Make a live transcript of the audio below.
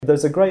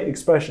there's a great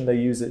expression they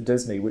use at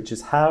Disney, which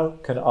is, how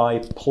can I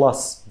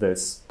plus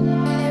this?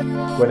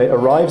 When it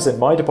arrives in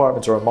my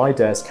department or on my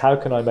desk, how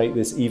can I make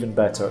this even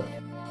better?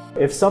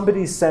 If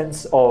somebody's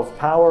sense of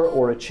power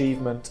or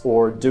achievement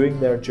or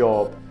doing their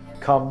job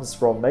comes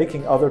from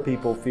making other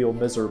people feel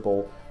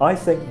miserable, I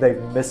think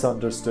they've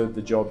misunderstood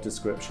the job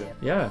description.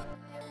 Yeah.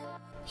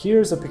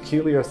 Here's a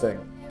peculiar thing.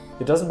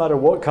 It doesn't matter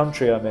what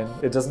country I'm in,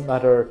 it doesn't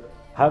matter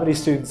how many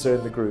students are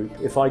in the group.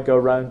 If I go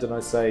around and I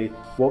say,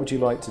 what would you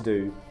like to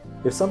do?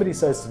 If somebody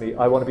says to me,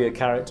 I want to be a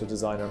character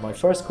designer, my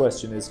first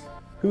question is,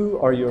 who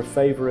are your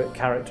favorite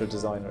character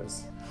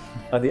designers?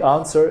 And the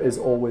answer is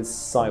always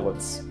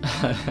silence.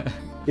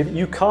 If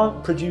you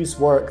can't produce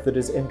work that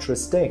is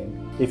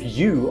interesting if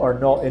you are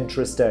not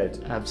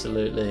interested.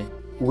 Absolutely.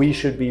 We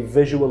should be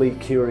visually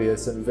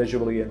curious and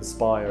visually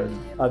inspired.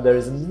 And there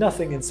is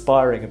nothing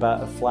inspiring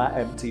about a flat,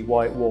 empty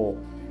white wall.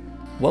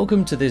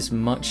 Welcome to this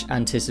much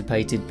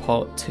anticipated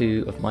part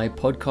 2 of my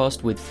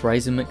podcast with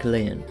Fraser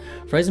MacLean.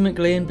 Fraser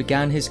MacLean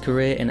began his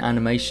career in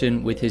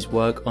animation with his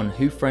work on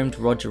Who Framed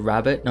Roger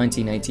Rabbit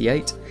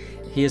 1988.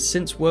 He has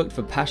since worked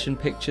for Passion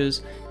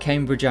Pictures,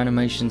 Cambridge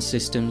Animation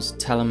Systems,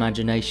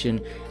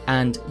 Teleimagination,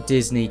 and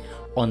Disney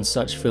on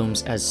such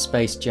films as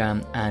Space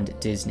Jam and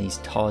Disney's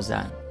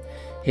Tarzan.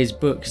 His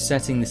book,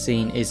 Setting the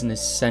Scene, is an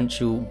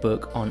essential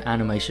book on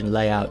animation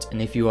layout,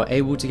 and if you are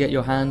able to get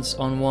your hands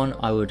on one,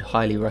 I would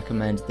highly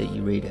recommend that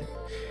you read it.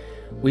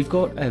 We've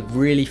got a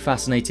really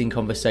fascinating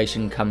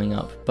conversation coming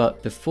up,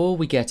 but before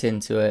we get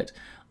into it,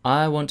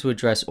 I want to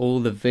address all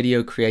the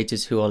video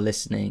creators who are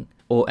listening,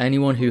 or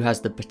anyone who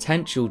has the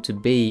potential to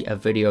be a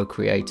video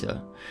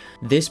creator.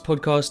 This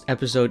podcast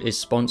episode is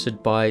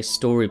sponsored by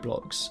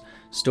Storyblocks.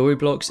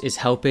 Storyblocks is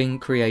helping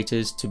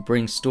creators to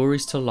bring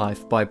stories to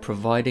life by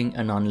providing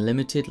an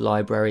unlimited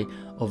library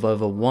of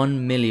over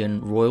 1 million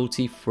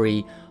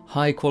royalty-free,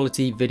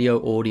 high-quality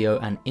video, audio,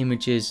 and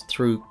images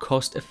through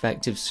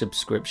cost-effective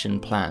subscription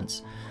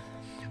plans.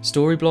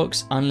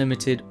 Storyblocks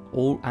Unlimited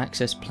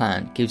All-Access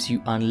Plan gives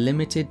you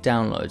unlimited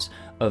downloads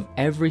of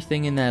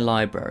everything in their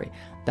library.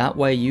 That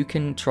way you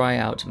can try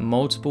out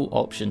multiple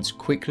options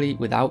quickly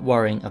without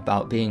worrying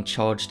about being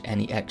charged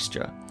any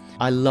extra.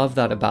 I love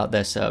that about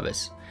their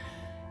service.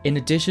 In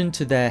addition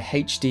to their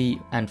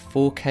HD and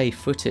 4K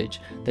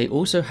footage, they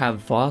also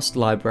have vast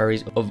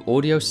libraries of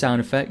audio sound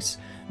effects,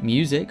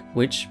 music,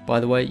 which, by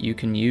the way, you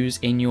can use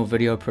in your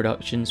video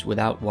productions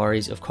without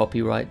worries of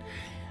copyright,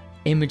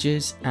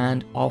 images,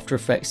 and After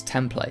Effects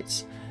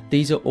templates.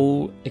 These are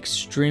all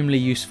extremely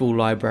useful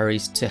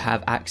libraries to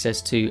have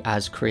access to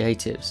as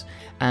creatives,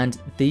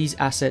 and these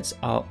assets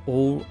are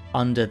all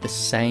under the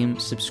same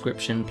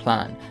subscription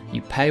plan.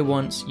 You pay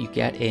once, you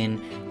get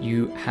in,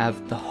 you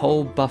have the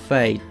whole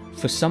buffet.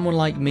 For someone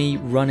like me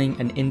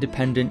running an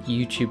independent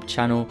YouTube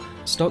channel,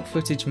 stock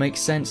footage makes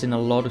sense in a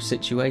lot of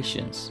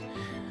situations.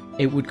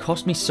 It would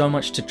cost me so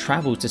much to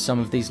travel to some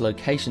of these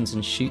locations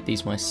and shoot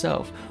these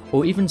myself,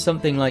 or even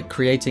something like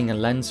creating a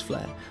lens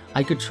flare.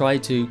 I could try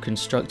to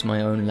construct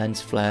my own lens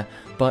flare,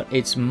 but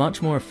it's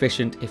much more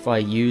efficient if I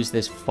use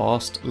this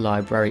vast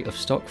library of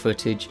stock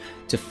footage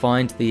to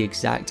find the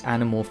exact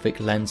anamorphic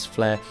lens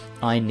flare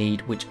I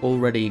need, which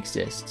already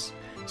exists.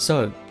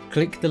 So,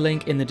 click the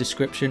link in the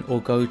description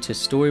or go to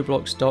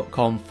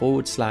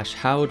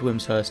storyblocks.com/Howard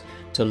Wimshurst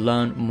to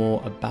learn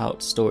more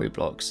about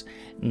Storyblocks.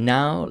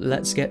 Now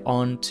let's get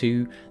on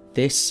to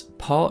this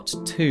part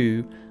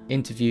 2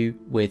 interview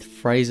with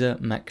Fraser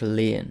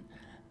MacLean.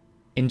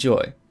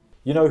 Enjoy.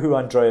 You know who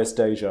Andreas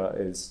Deja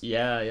is?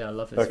 Yeah, I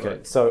love his Okay,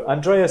 work. so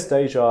Andreas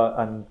Deja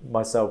and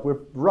myself, we're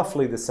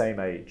roughly the same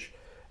age.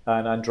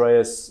 And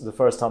Andreas, the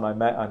first time I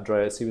met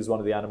Andreas, he was one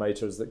of the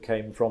animators that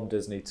came from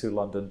Disney to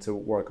London to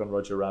work on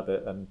Roger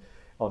Rabbit. And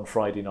on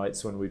Friday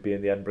nights when we'd be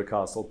in the Edinburgh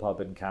Castle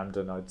pub in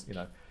Camden,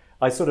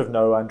 I sort of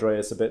know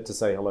Andreas a bit to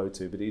say hello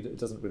to, but he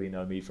doesn't really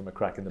know me from a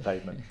crack in the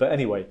pavement. But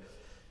anyway,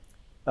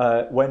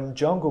 when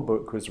Jungle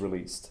Book was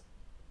released,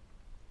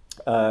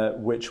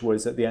 which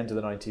was at the end of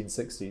the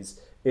 1960s,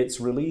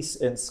 its release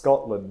in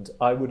Scotland,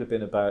 I would have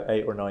been about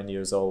 8 or 9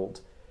 years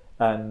old.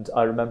 And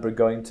I remember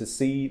going to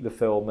see the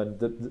film, and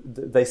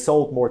they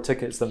sold more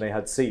tickets than they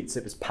had seats.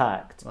 It was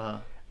packed.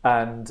 Wow.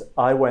 And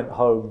I went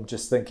home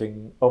just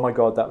thinking, oh my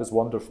God, that was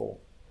wonderful.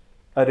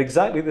 At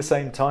exactly the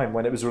same time,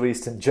 when it was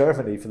released in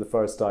Germany for the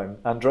first time,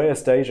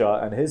 Andreas Deja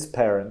and his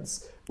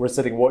parents were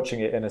sitting watching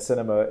it in a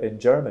cinema in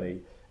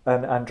Germany.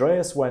 And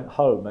Andreas went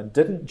home and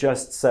didn't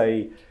just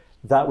say,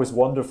 that was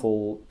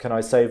wonderful, can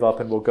I save up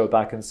and we'll go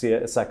back and see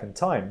it a second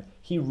time?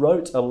 He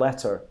wrote a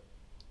letter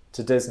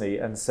to Disney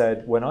and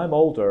said, when I'm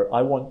older,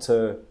 I want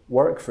to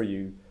work for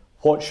you.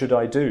 What should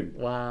I do?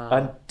 Wow.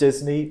 And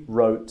Disney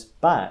wrote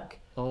back.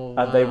 Oh,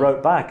 and they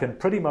wrote back and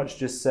pretty much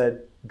just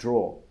said,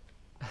 draw.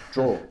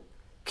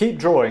 Keep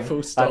drawing.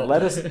 Full stop. And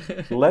let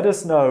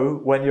us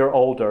know when you're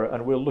older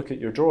and we'll look at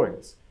your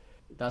drawings.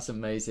 That's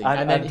amazing.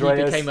 And then Andreas,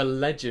 he became a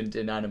legend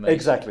in animation.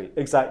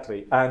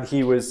 Exactly. And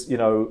he was,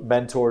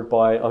 mentored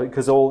by,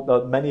 because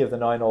many of the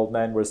 9 old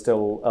men were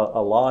still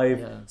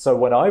alive. Yeah. So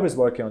when I was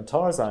working on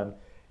Tarzan,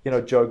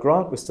 Joe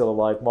Grant was still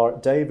alive,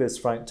 Mark Davis,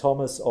 Frank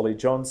Thomas, Ollie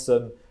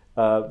Johnson,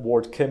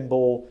 Ward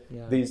Kimball,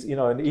 these,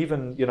 and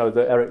even,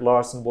 the Eric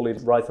Larson, Wooly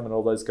Writham and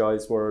all those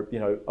guys were,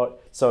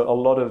 so a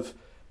lot of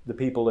the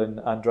people in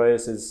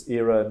Andreas's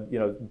era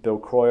and, Bill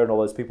Croyer and all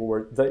those people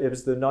it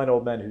was the 9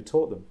 old men who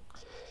taught them.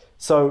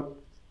 So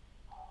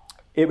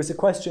it was a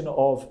question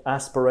of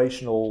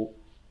aspirational,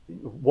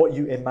 what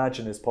you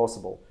imagine is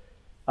possible.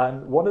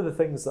 And one of the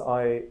things that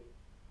I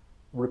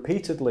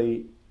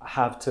repeatedly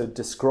have to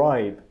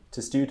describe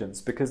to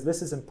students, because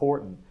this is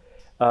important,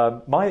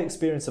 my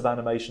experience of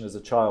animation as a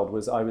child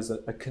was I was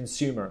a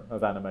consumer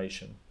of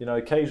animation.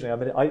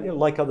 Occasionally,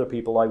 like other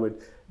people, I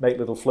would make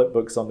little flip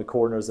books on the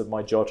corners of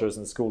my jotters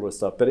in school or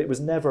stuff, but it was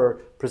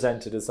never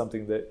presented as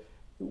something that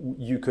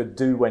you could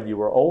do when you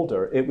were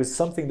older. It was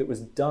something that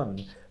was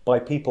done by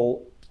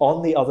people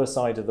on the other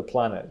side of the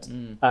planet.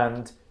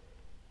 And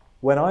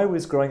when I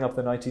was growing up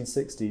in the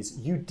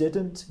 1960s, you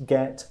didn't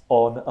get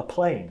on a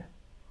plane.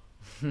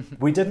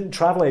 We didn't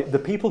travel. The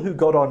people who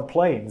got on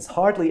planes,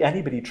 hardly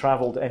anybody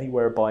traveled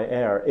anywhere by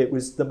air. It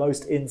was the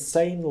most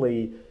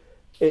insanely,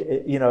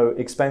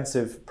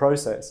 expensive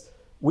process.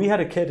 We had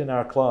a kid in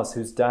our class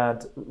whose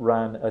dad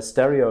ran a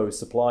stereo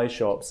supply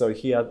shop, so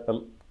he had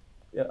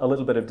a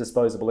little bit of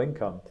disposable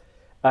income.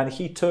 And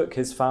he took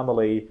his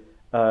family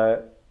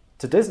to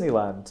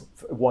Disneyland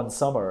one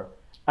summer.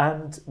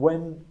 And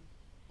when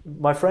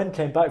my friend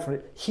came back from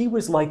it, he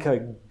was like a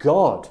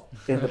god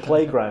in the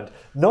playground.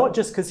 Not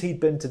just because he'd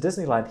been to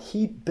Disneyland,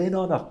 he'd been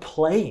on a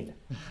plane.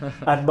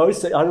 And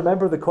I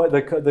remember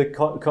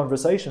the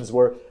conversations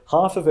where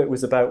half of it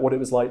was about what it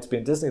was like to be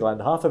in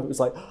Disneyland, half of it was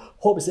like,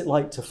 what was it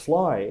like to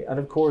fly? And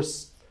of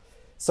course,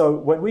 so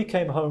when we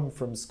came home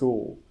from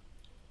school,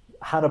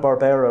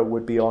 Hanna-Barbera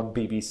would be on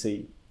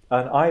BBC.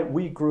 And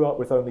we grew up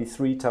with only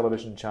 3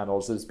 television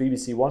channels. There's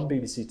BBC One,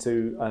 BBC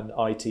Two, and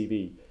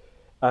ITV.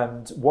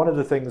 And one of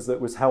the things that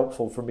was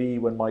helpful for me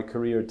when my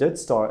career did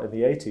start in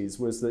the 80s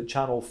was that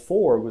Channel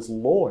 4 was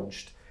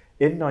launched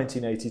in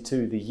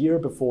 1982, the year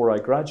before I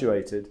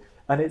graduated,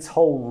 and its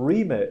whole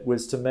remit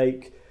was to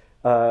make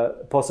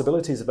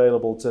possibilities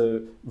available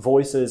to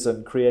voices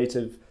and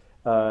creative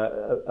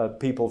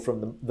people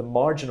from the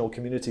marginal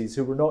communities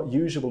who were not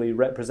usually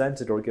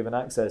represented or given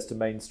access to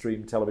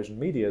mainstream television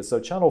media. So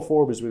Channel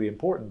 4 was really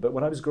important, but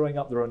when I was growing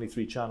up, there were only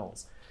 3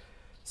 channels.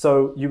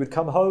 So you would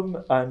come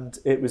home and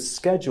it was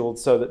scheduled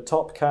so that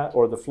Top Cat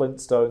or the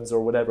Flintstones or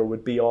whatever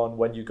would be on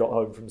when you got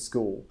home from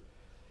school.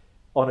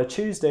 On a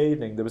Tuesday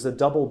evening, there was a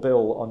double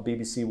bill on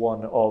BBC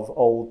One of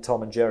old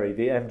Tom and Jerry,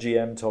 the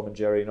MGM Tom and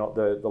Jerry, not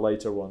the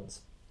later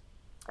ones.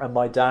 And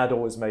my dad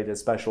always made a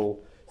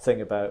special thing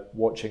about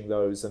watching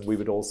those, and we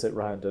would all sit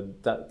around, and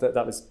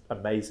that was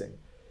amazing.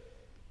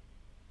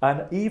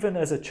 And even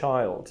as a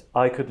child,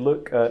 I could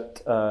look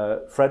at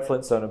Fred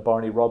Flintstone and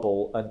Barney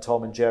Rubble and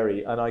Tom and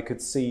Jerry, and I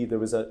could see there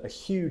was a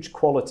huge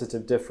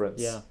qualitative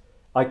difference. Yeah.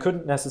 I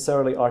couldn't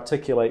necessarily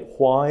articulate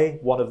why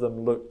one of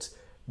them looked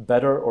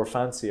better or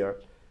fancier,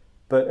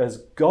 but as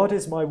God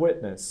is my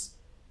witness,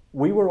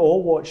 we were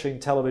all watching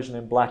television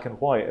in black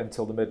and white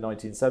until the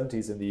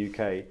mid-1970s in the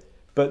UK,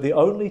 but the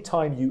only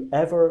time you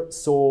ever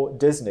saw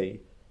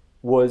Disney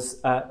was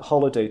at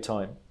holiday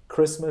time.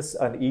 Christmas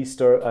and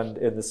Easter, and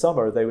in the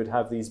summer they would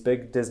have these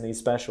big Disney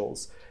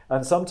specials,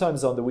 and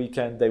sometimes on the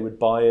weekend they would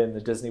buy in the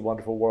Disney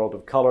Wonderful World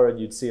of Color and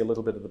you'd see a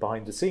little bit of the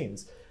behind the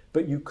scenes,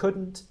 but you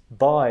couldn't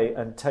buy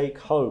and take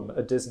home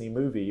a Disney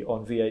movie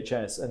on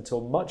VHS until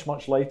much,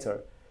 much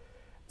later.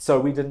 So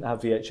we didn't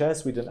have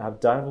VHS, we didn't have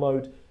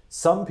download.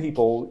 Some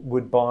people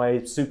would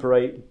buy Super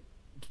 8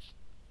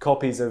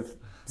 copies of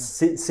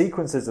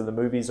sequences of the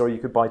movies, or you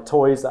could buy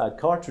toys that had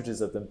cartridges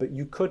of them, but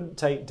you couldn't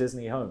take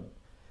Disney home.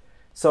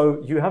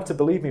 So you have to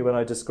believe me when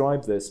I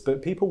describe this,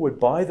 but people would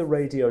buy the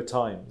Radio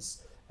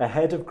Times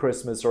ahead of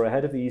Christmas or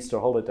ahead of the Easter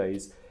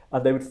holidays,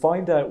 and they would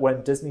find out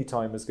when Disney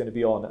time was going to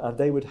be on, and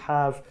they would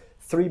have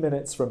 3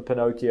 minutes from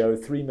Pinocchio,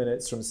 3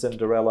 minutes from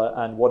Cinderella,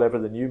 and whatever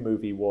the new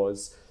movie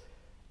was.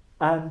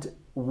 And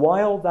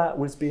while that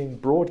was being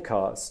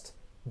broadcast,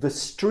 the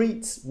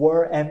streets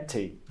were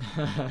empty.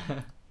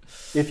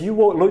 If you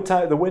looked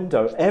out the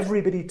window,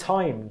 everybody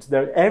timed.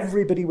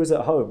 Everybody was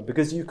at home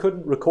because you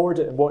couldn't record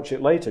it and watch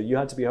it later. You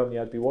had to be home, you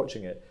had to be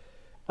watching it.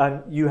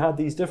 And you had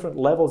these different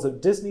levels of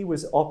Disney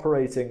was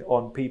operating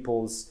on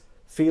people's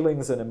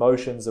feelings and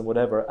emotions and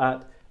whatever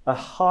at a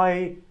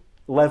high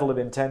level of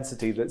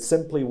intensity that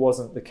simply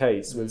wasn't the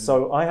case.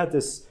 So I had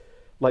this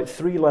like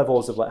 3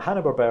 levels of like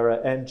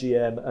Hanna-Barbera,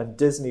 MGM, and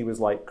Disney was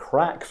like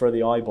crack for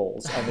the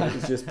eyeballs. And it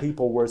was just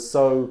people were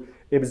so,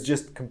 it was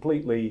just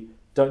completely,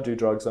 don't do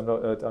drugs.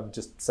 I'm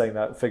just saying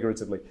that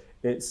figuratively.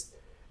 It's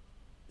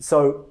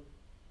so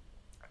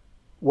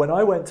when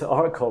I went to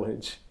art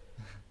college,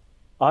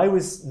 I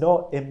was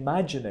not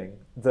imagining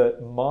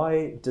that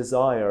my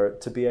desire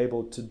to be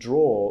able to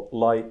draw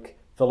like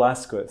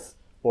Velázquez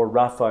or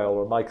Raphael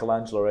or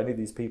Michelangelo or any of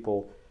these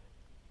people,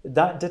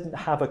 that didn't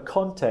have a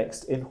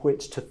context in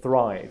which to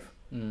thrive.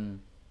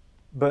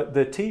 But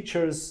the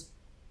teachers,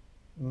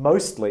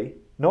 mostly,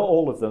 not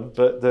all of them,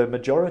 but the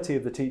majority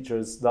of the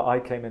teachers that I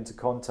came into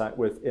contact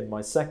with in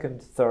my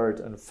 2nd,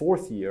 3rd, and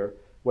 4th year,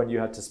 when you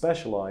had to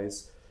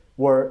specialize,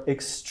 were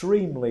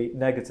extremely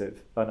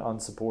negative and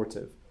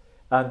unsupportive.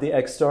 And the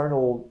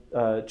external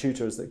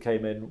tutors that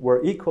came in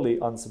were equally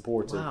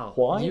unsupportive. Wow.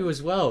 Why? You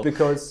as well.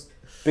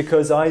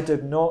 Because I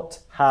did not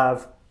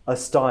have a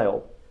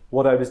style.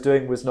 What I was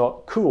doing was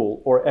not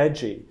cool or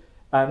edgy.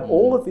 And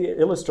all of the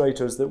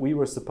illustrators that we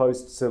were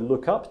supposed to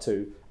look up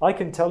to, I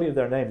can tell you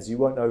their names, you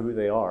won't know who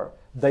they are.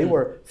 They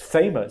were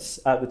famous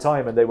at the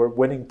time, and they were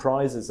winning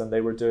prizes, and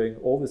they were doing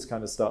all this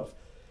kind of stuff.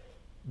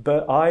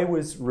 But I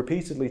was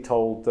repeatedly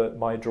told that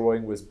my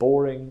drawing was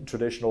boring,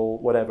 traditional,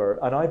 whatever.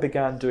 And I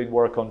began doing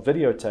work on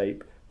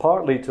videotape,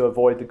 partly to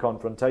avoid the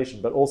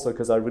confrontation, but also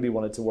because I really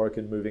wanted to work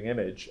in moving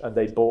image. And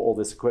they bought all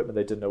this equipment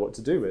they didn't know what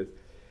to do with.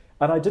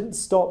 And I didn't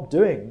stop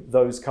doing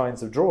those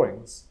kinds of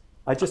drawings.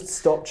 I just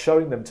stopped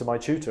showing them to my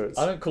tutors.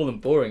 I don't call them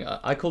boring.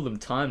 I call them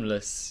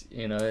timeless.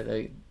 You know,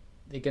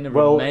 they're going to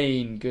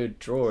remain good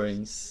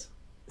drawings.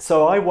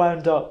 So I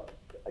wound up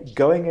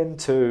going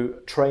into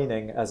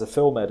training as a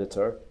film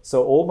editor.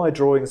 So all my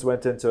drawings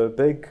went into a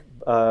big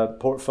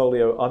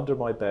portfolio under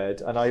my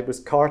bed, and I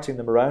was carting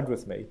them around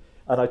with me.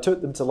 And I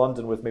took them to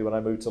London with me when I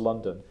moved to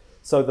London.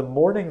 So the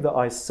morning that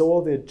I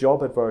saw the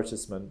job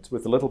advertisement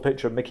with the little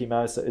picture of Mickey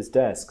Mouse at his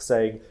desk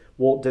saying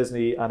Walt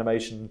Disney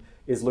Animation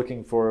is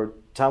looking for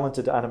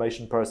talented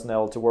animation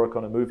personnel to work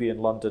on a movie in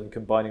London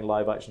combining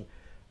live action,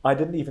 I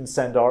didn't even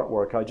send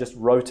artwork. I just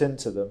wrote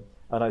into them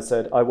and I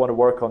said, I want to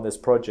work on this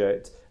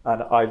project,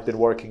 and I've been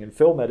working in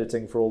film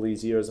editing for all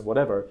these years and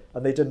whatever,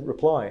 and they didn't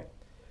reply.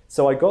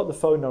 So I got the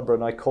phone number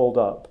and I called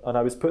up, and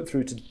I was put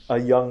through to a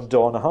young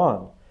Don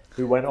Hahn,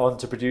 who went on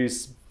to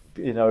produce,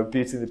 Beauty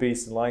and the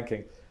Beast and Lion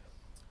King.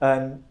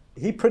 And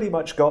he pretty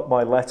much got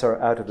my letter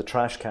out of the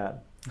trash can.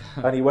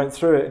 And he went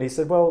through it and he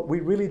said, well, we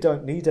really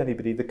don't need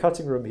anybody. The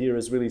cutting room here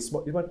is really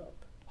small. He went,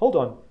 hold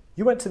on,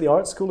 you went to the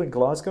art school in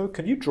Glasgow?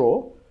 Can you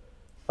draw?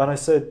 And I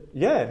said,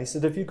 yeah. And he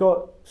said, have you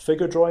got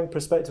figure drawing,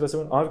 perspective? I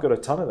said, I've got a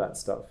ton of that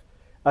stuff.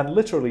 And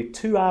literally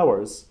 2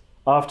 hours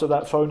after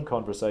that phone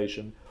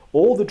conversation,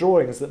 all the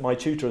drawings that my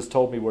tutors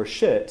told me were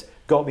shit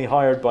got me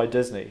hired by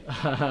Disney.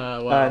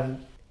 Wow.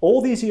 And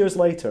all these years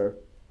later,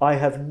 I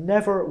have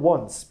never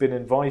once been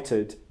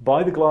invited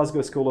by the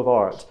Glasgow School of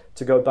Art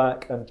to go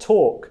back and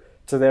talk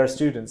to their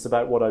students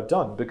about what I've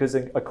done, because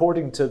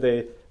according to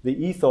the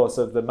ethos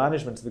of the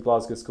management of the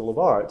Glasgow School of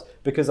Art,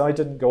 because I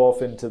didn't go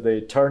off into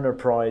the Turner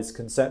Prize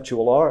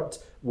conceptual art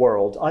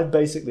world, I'm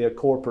basically a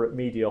corporate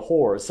media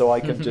whore, so I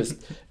can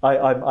just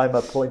I'm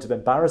a point of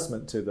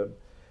embarrassment to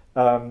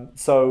them.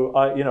 So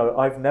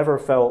I've never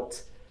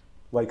felt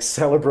like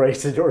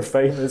celebrated or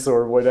famous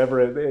or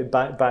whatever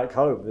back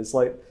home. It's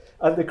like,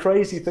 and the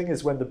crazy thing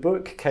is, when the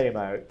book came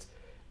out,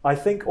 I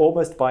think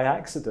almost by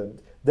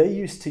accident, they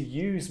used to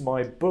use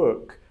my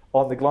book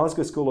on the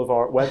Glasgow School of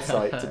Art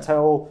website to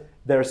tell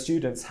their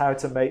students how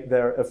to make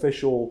their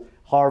official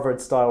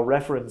Harvard-style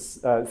reference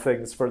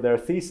things for their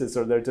thesis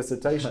or their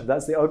dissertation.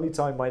 That's the only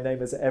time my name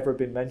has ever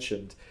been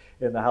mentioned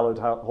in the hallowed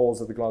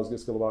halls of the Glasgow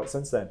School of Art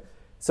since then.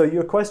 So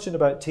your question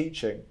about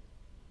teaching.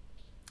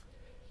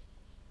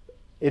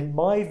 In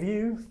my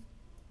view,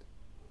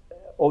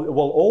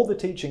 all the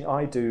teaching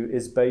I do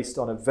is based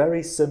on a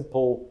very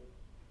simple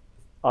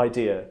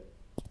idea.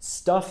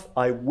 Stuff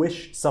I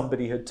wish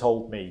somebody had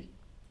told me.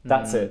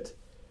 That's it.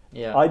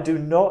 Yeah. I do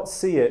not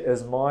see it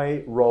as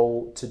my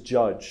role to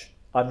judge.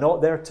 I'm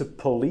not there to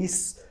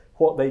police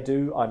what they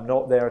do. I'm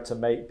not there to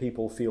make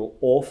people feel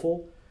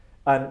awful.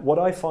 And what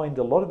I find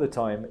a lot of the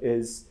time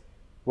is,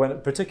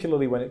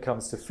 particularly when it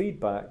comes to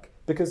feedback,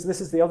 because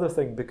this is the other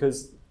thing,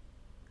 because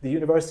the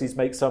universities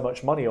make so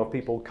much money off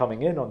people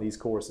coming in on these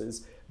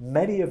courses,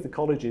 many of the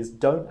colleges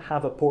don't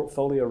have a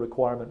portfolio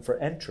requirement for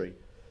entry.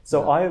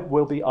 So I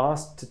will be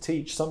asked to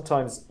teach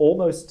sometimes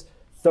almost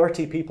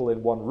 30 people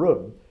in one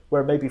room,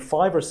 where maybe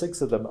 5 or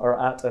 6 of them are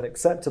at an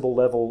acceptable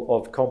level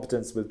of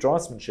competence with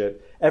draftsmanship.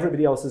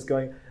 Everybody else is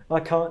going, I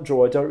can't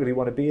draw, I don't really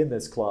want to be in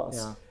this class.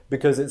 Yeah.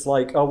 Because it's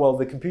like, oh, well,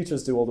 the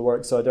computers do all the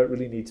work, so I don't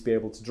really need to be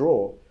able to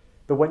draw.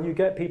 But when you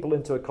get people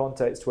into a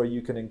context where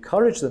you can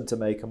encourage them to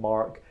make a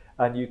mark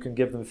and you can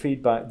give them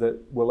feedback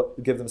that will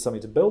give them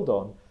something to build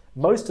on,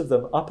 most of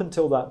them, up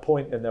until that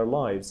point in their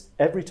lives,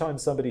 every time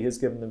somebody has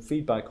given them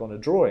feedback on a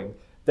drawing,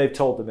 they've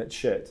told them it's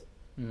shit.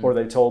 Or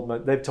they've told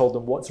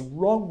them what's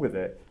wrong with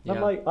it. Yeah.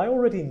 I'm like, I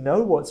already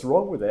know what's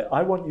wrong with it.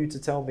 I want you to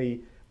tell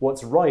me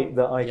what's right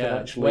that I can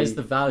actually Where's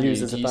the value?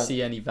 Use as Do you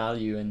see any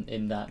value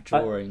in that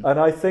drawing? And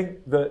I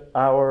think that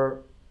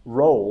our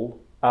role,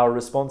 our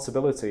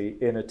responsibility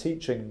in a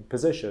teaching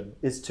position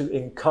is to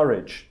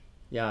encourage.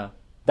 Yeah.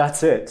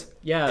 That's it.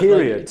 Yeah.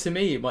 Period. Like, to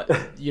me,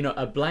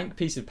 a blank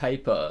piece of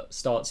paper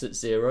starts at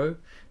 0.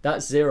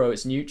 That's 0.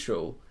 It's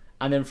neutral.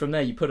 And then from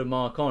there, you put a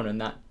mark on,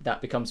 and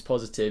that becomes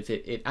positive.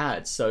 It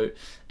adds. So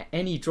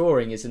any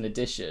drawing is an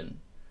addition,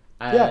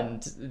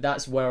 and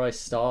that's where I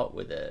start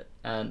with it.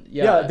 And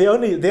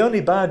the only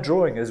bad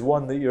drawing is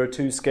one that you're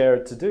too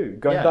scared to do.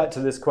 Going back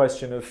to this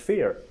question of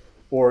fear,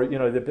 or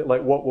the bit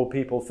like, what will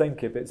people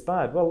think if it's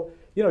bad? Well,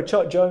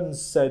 Chuck Jones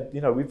said,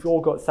 we've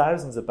all got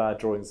thousands of bad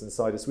drawings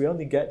inside us. We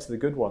only get to the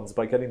good ones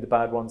by getting the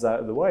bad ones out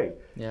of the way.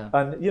 Yeah.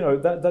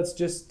 And that's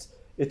just.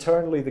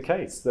 eternally the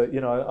case. That,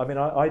 I mean,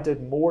 I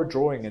did more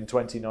drawing in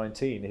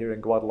 2019 here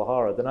in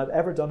Guadalajara than I've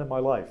ever done in my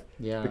life,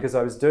 because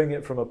I was doing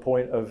it from a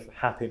point of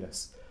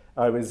happiness.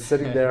 I was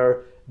sitting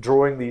there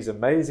drawing these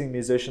amazing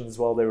musicians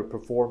while they were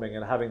performing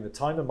and having the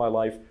time of my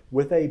life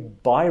with a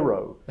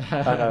biro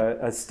and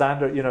a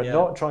standard,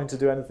 not trying to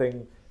do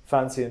anything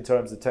fancy in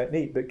terms of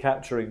technique, but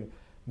capturing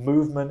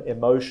movement,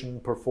 emotion,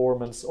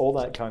 performance, all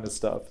that kind of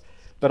stuff.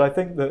 But I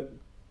think that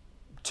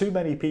too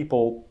many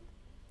people,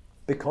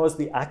 because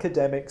the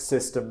academic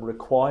system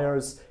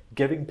requires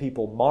giving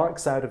people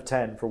marks out of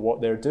 10 for what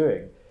they're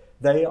doing,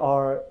 they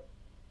are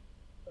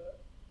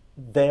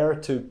there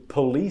to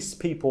police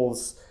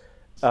people's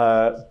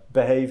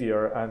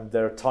behavior and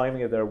their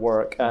timing of their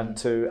work and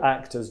to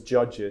act as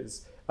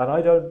judges. And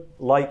I don't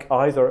like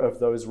either of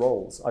those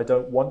roles. I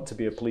don't want to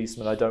be a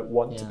policeman. I don't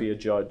want to be a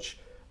judge.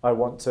 I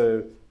want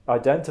to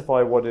identify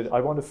I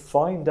want to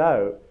find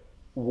out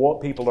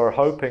what people are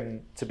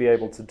hoping to be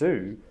able to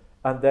do,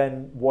 and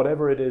then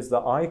whatever it is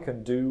that I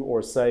can do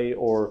or say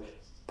or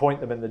point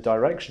them in the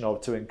direction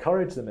of to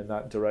encourage them in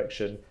that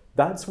direction,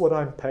 that's what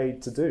I'm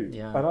paid to do.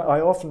 And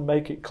I often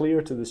make it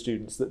clear to the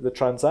students that the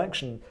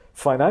transaction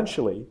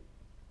financially,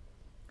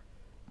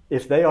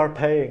 if they are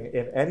paying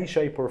in any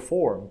shape or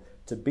form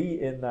to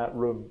be in that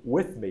room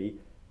with me,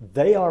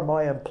 they are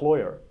my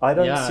employer. I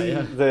don't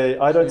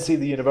see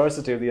the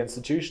university or the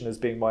institution as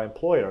being my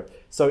employer.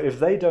 So if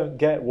they don't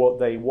get what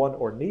they want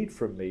or need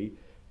from me,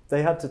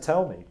 they have to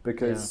tell me,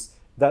 because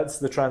that's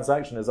the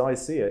transaction as I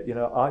see it.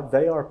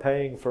 They are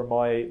paying for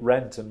my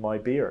rent and my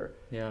beer.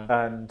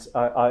 And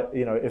I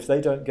if they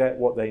don't get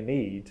what they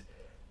need,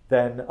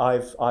 then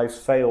I've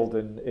failed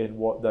in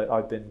what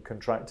I've been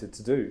contracted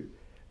to do.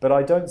 But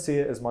I don't see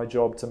it as my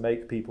job to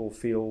make people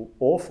feel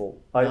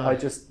awful.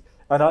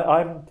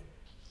 I'm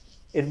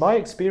in my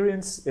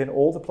experience, in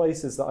all the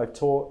places that I've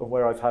taught and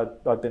where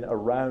I've been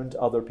around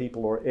other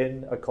people or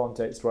in a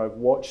context where I've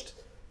watched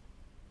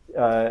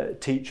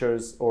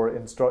teachers or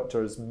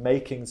instructors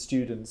making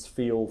students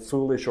feel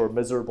foolish or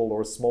miserable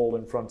or small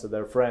in front of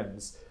their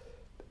friends,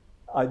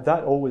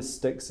 that always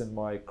sticks in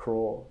my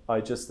craw.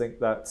 I just think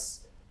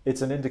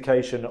it's an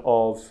indication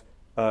of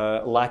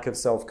lack of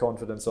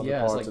self-confidence on the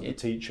part of the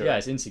teacher. Yeah,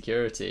 it's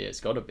insecurity. It's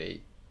got to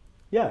be.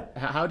 Yeah.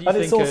 How do you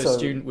think a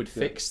student would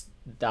fix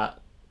that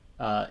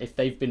if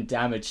they've been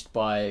damaged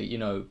by,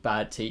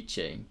 bad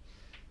teaching?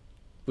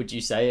 Would you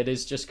say it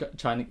is just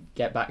trying to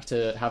get back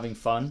to having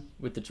fun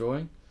with the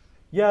drawing?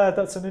 Yeah,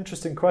 that's an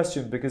interesting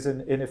question, because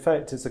in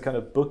effect it's a kind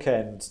of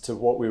bookend to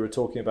what we were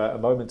talking about a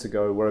moment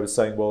ago, where I was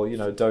saying, well,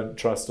 don't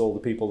trust all the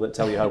people that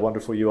tell you how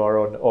wonderful you are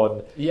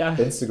on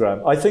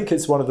Instagram. I think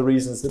it's one of the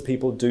reasons that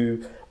people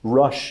do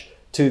rush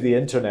to the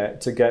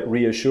internet to get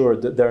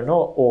reassured that they're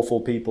not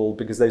awful people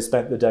because they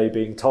spent the day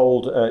being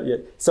told.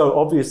 So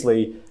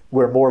obviously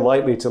we're more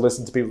likely to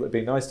listen to people that are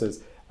being nice to us.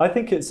 I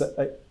think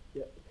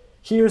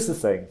here's the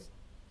thing.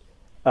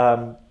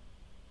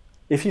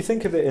 If you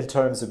think of it in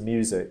terms of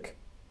music,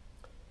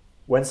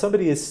 when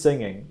somebody is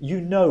singing,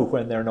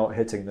 when they're not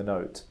hitting the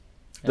note.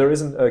 There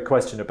isn't a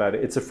question about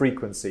it. It's a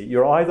frequency.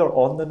 You're either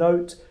on the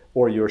note,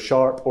 or you're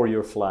sharp, or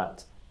you're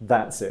flat.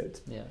 That's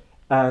it. Yeah.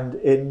 And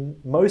in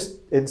most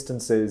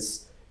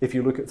instances, if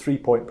you look at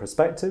three-point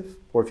perspective,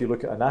 or if you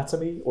look at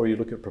anatomy, or you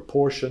look at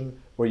proportion,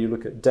 or you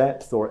look at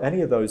depth, or any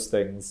of those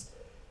things,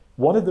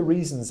 one of the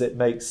reasons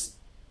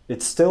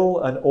it still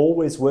and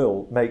always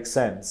will make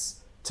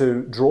sense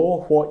to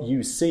draw what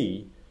you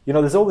see.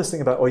 There's all this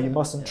thing about, you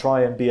mustn't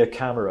try and be a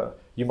camera.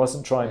 You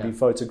mustn't try and be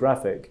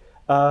photographic.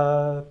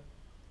 I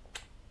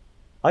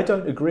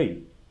don't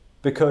agree,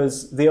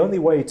 because the only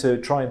way to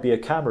try and be a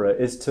camera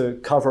is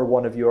to cover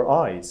one of your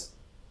eyes.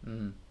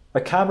 Mm.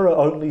 A camera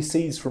only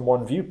sees from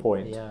one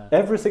viewpoint. Yeah.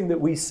 Everything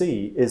that we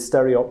see is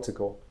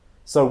stereoptical.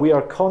 So we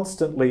are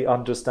constantly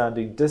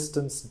understanding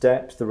distance,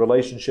 depth, the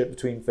relationship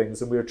between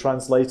things, and we are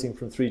translating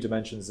from 3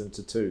 dimensions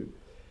into 2.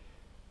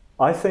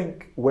 I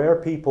think where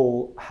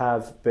people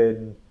have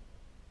been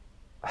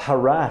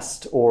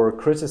harassed or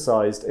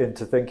criticized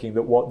into thinking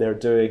that what they're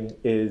doing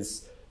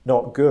is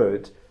not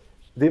good,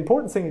 the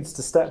important thing is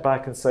to step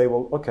back and say,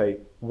 well, okay,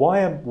 why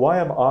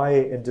am I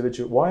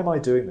individual? Why am I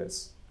doing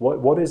this?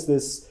 What is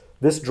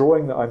this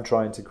drawing that I'm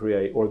trying to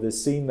create, or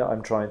this scene that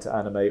I'm trying to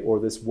animate,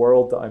 or this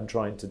world that I'm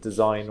trying to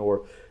design,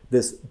 or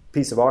this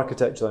piece of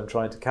architecture that I'm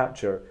trying to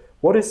capture?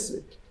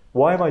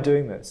 Why am I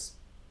doing this?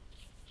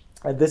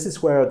 And this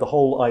is where the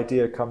whole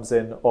idea comes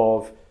in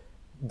of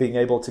being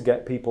able to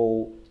get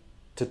people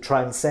to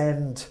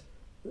transcend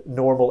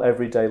normal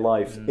everyday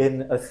life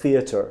in a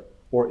theater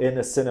or in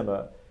a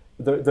cinema.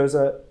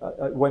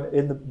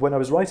 When I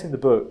was writing the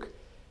book,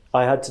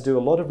 I had to do a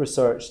lot of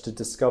research to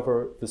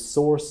discover the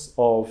source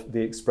of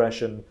the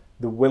expression,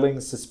 the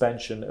willing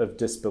suspension of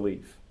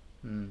disbelief,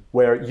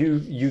 where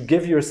you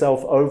give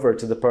yourself over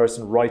to the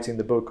person writing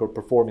the book or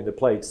performing the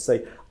play to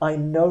say, I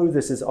know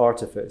this is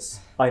artifice,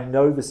 I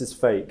know this is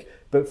fake,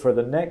 but for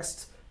the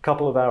next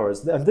couple of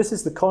hours, and this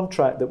is the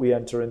contract that we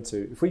enter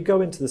into. If we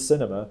go into the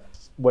cinema,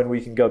 when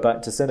we can go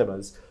back to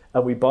cinemas,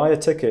 and we buy a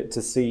ticket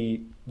to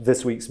see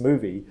this week's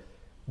movie,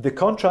 The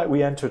contract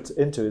we entered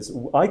into is,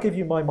 I give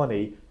you my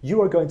money,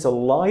 you are going to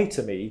lie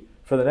to me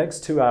for the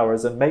next 2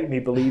 hours and make me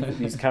believe that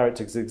these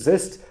characters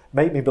exist,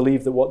 make me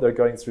believe that what they're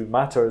going through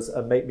matters,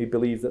 and make me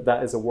believe that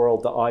that is a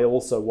world that I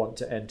also want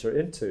to enter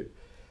into.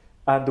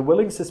 And the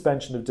willing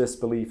suspension of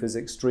disbelief is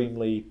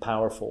extremely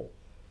powerful.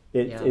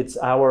 It's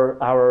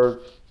our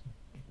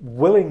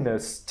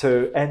willingness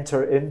to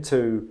enter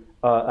into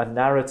a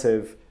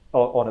narrative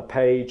on a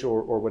page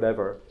or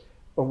whatever.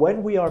 And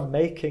when we are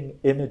making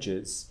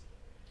images,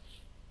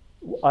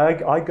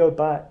 I go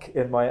back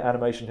in my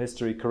animation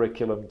history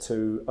curriculum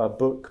to a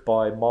book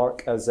by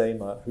Marc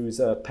Azema, who's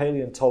a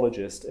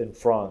paleontologist in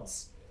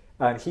France.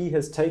 And he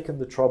has taken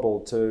the trouble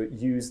to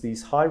use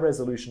these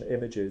high-resolution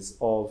images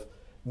of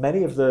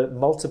many of the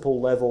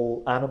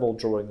multiple-level animal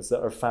drawings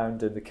that are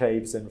found in the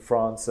caves in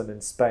France and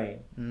in Spain.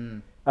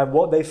 And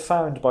what they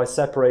found by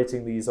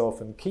separating these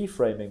off and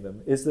keyframing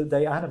them is that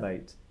they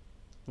animate.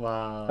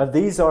 Wow. And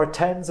these are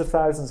tens of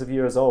thousands of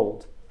years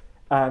old.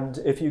 And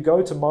if you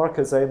go to Marc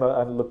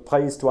Azema and Le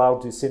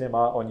Préhistoire du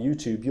Cinéma on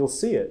YouTube, you'll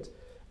see it.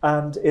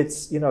 And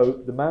it's,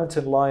 the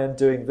mountain lion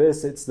doing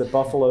this, it's the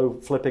buffalo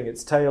flipping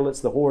its tail,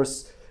 it's the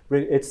horse.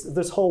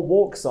 There's whole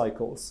walk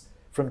cycles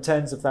from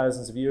tens of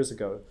thousands of years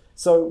ago.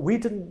 So we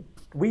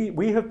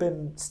have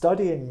been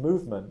studying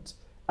movement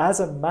as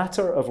a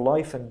matter of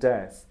life and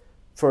death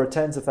for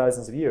tens of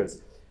thousands of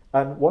years.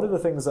 And one of the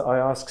things that I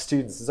ask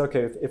students is,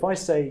 okay, if I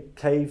say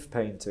cave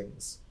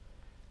paintings,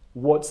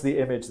 what's the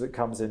image that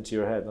comes into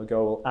your head? And they'll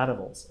go, well,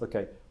 animals.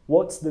 Okay,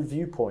 what's the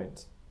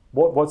viewpoint?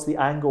 What's the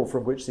angle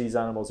from which these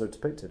animals are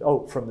depicted?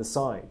 Oh, from the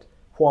side.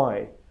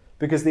 Why?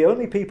 Because the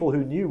only people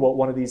who knew what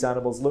one of these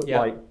animals looked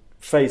like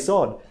face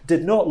on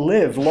did not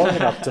live long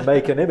enough to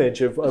make an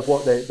image of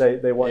what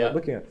they wanted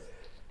looking at.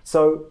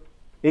 So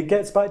it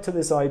gets back to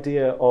this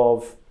idea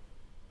of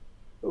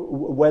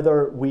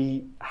whether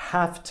we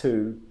have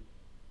to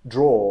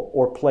draw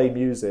or play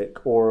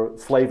music or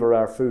flavor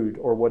our food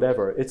or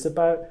whatever. It's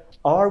about,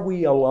 are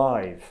we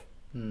alive?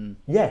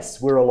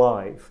 Yes, we're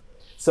alive.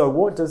 So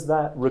what does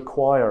that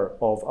require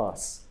of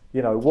us?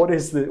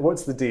 What's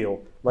the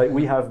deal? Like,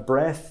 we have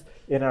breath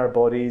in our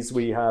bodies,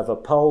 we have a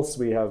pulse,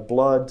 we have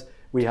blood,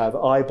 we have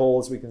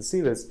eyeballs, we can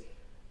see this.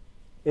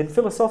 In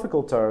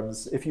philosophical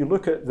terms, if you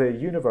look at the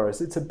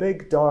universe, it's a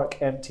big,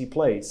 dark, empty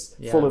place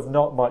full of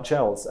not much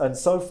else. And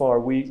so far,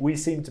 we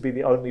seem to be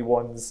the only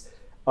ones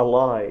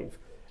alive.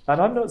 And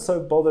I'm not so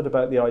bothered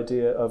about the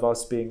idea of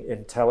us being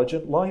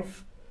intelligent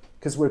life,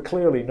 because we're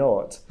clearly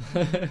not.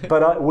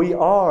 But we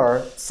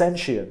are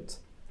sentient.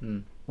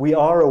 We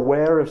are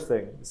aware of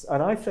things.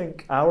 And I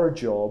think our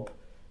job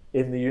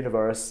in the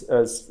universe,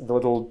 as the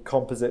little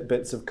composite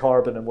bits of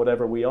carbon and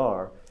whatever we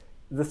are,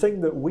 the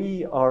thing that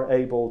we are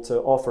able to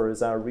offer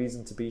as our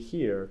reason to be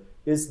here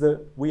is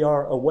that we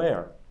are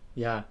aware.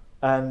 Yeah.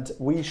 And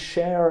we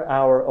share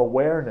our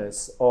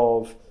awareness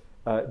of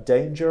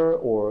danger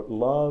or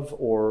love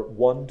or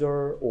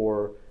wonder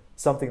or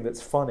something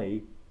that's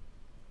funny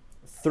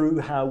through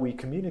how we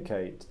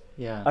communicate.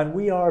 Yeah. And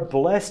we are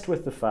blessed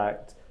with the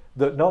fact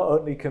that not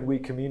only can we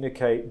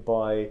communicate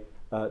by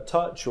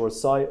touch or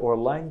sight or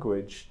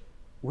language,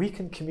 we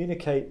can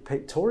communicate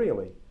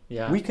pictorially.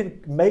 Yeah. We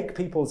can make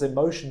people's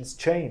emotions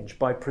change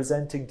by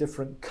presenting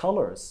different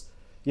colors.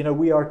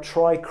 We are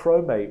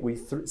trichromate. We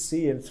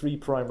see in 3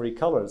 primary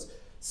colors.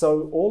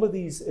 So all of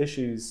these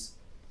issues,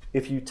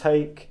 if you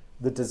take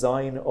the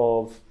design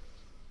of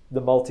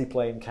the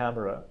multiplane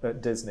camera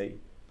at Disney,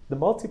 the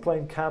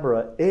multiplane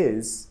camera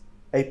is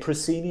a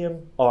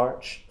proscenium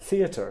arch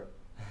theater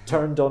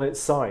turned on its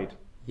side.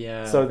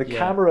 Yeah. So the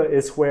camera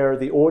is where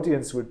the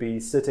audience would be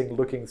sitting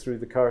looking through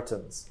the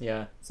curtains.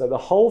 Yeah. So the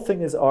whole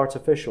thing is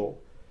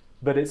artificial.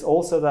 But it's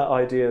also that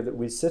idea that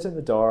we sit in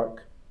the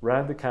dark,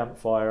 round the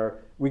campfire,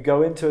 we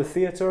go into a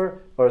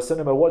theatre or a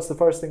cinema, what's the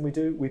first thing we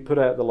do? We put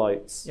out the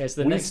lights. Yeah, it's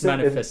the next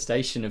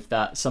manifestation of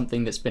that,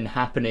 something that's been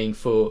happening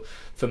for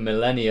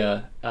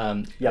millennia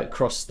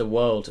across the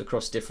world,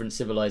 across different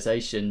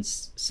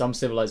civilizations. Some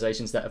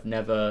civilizations that have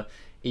never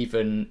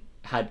even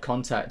had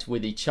contact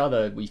with each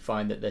other, we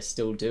find that they're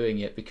still doing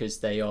it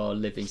because they are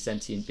living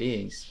sentient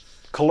beings.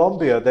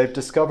 Colombia, they've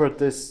discovered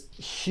this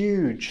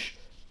huge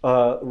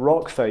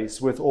rock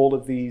face with all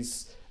of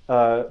these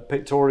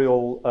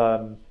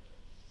pictorial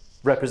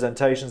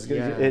representations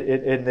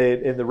in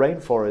the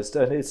rainforest,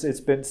 and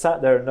it's been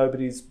sat there and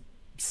nobody's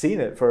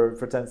seen it for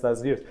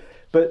 10,000 years.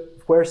 But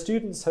where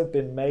students have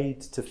been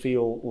made to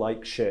feel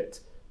like shit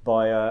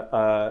by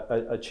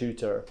a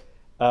tutor,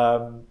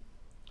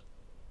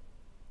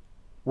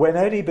 when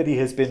anybody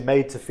has been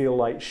made to feel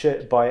like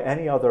shit by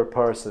any other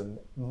person,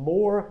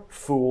 more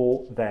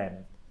fool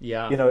them.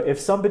 Yeah. If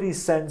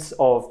somebody's sense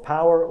of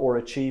power or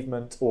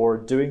achievement or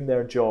doing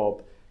their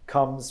job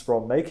comes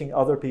from making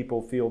other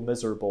people feel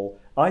miserable,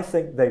 I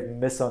think they've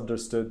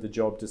misunderstood the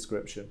job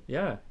description.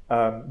 Yeah.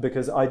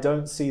 Because I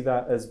don't see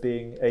that as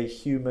being a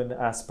human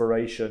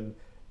aspiration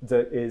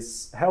that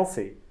is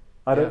healthy.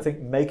 I don't think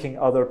making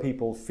other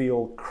people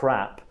feel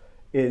crap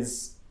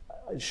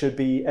should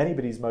be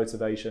anybody's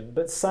motivation.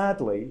 But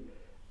sadly,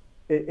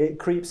 it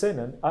creeps in.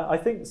 And I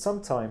think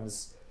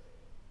sometimes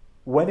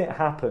when it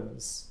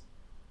happens,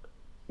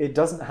 it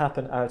doesn't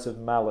happen out of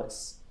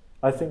malice.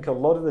 I think a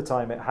lot of the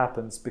time it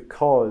happens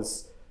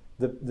because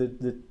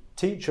the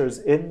teachers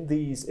in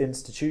these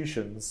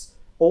institutions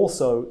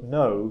also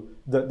know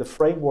that the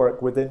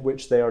framework within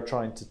which they are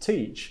trying to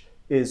teach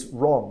is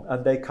wrong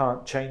and they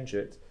can't change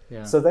it.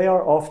 Yeah. So they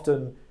are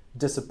often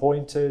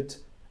disappointed,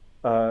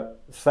 they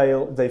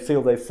feel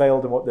they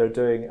failed in what they're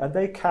doing, and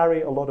they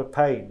carry a lot of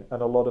pain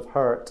and a lot of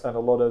hurt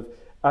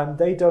and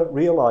they don't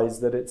realize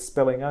that it's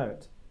spilling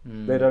out.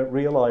 They don't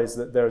realize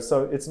that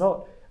it's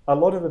not, a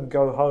lot of them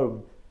go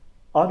home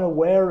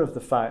unaware of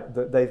the fact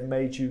that they've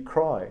made you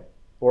cry,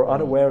 or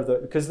unaware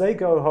that, because they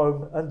go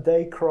home and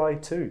they cry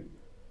too.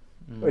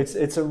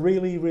 It's a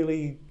really,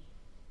 really,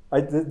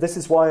 this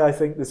is why I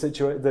think the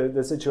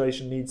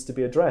situation needs to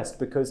be addressed,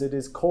 because it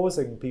is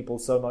causing people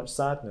so much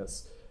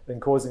sadness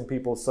and causing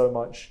people so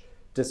much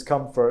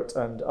discomfort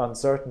and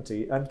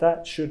uncertainty, and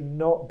that should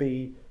not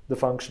be the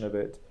function of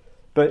it.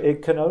 But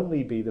it can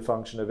only be the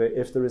function of it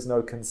if there is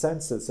no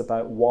consensus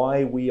about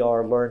why we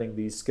are learning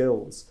these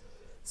skills.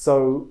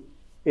 So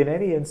in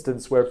any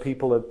instance where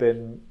people have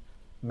been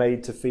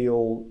made to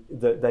feel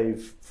that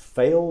they've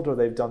failed or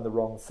they've done the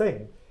wrong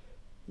thing,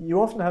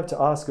 you often have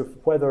to ask of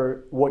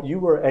whether what you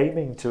were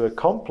aiming to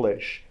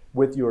accomplish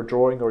with your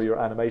drawing or your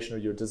animation or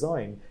your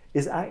design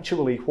is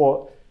actually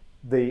what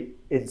the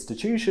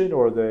institution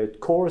or the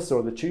course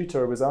or the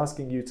tutor was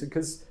asking you to,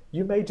 because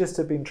you may just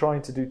have been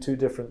trying to do two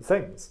different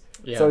things.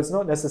 Yeah. So it's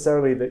not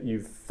necessarily that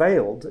you've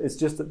failed, it's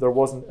just that there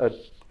wasn't a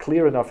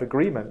clear enough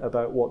agreement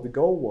about what the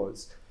goal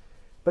was.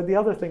 But the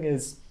other thing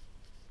is,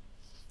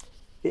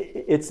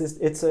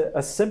 it's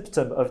a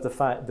symptom of the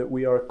fact that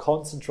we are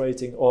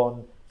concentrating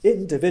on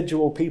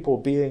individual people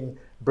being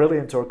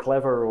brilliant or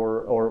clever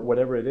or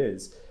whatever it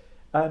is.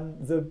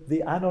 And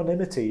the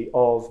anonymity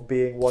of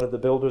being one of the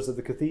builders of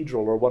the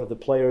cathedral or one of the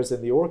players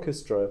in the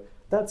orchestra,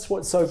 that's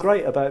what's so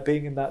great about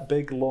being in that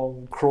big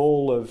long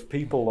crawl of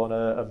people on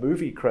a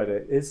movie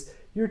credit, is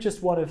you're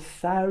just one of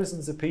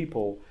thousands of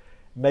people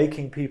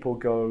making people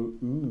go,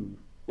 ooh,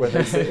 when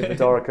they sit in the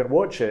dark and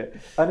watch it.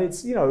 And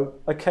it's,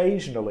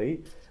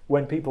 occasionally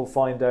when people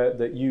find out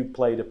that you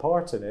played a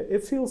part in it,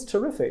 it feels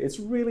terrific. It's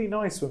really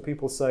nice when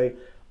people say,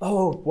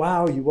 oh,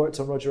 wow, you worked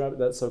on Roger Rabbit,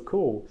 that's so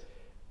cool.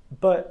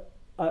 But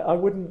I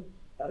wouldn't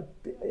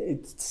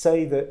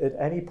say that at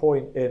any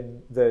point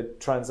in the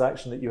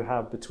transaction that you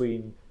have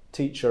between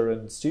teacher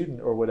and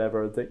student or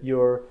whatever, that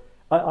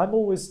I'm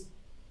always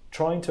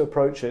trying to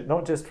approach it,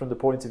 not just from the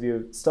point of view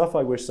of stuff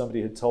I wish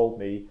somebody had told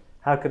me,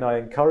 how can I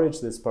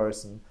encourage this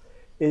person,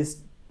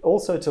 is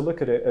also to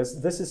look at it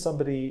as this is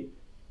somebody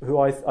who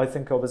I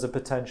think of as a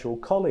potential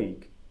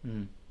colleague.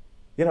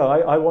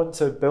 I want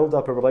to build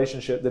up a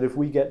relationship that if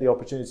we get the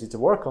opportunity to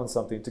work on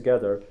something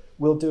together,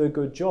 we'll do a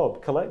good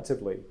job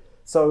collectively.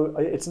 So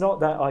it's not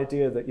that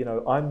idea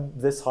that, I'm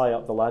this high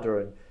up the ladder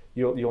and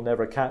you'll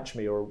never catch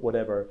me or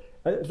whatever.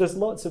 There's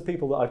lots of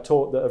people that I've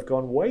taught that have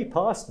gone way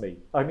past me.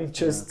 I mean,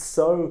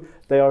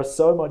 they are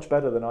so much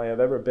better than I have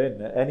ever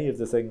been at any of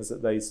the things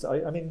that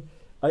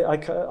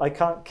I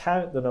can't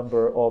count the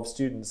number of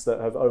students that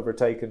have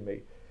overtaken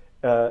me.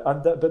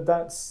 But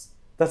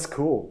that's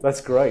cool.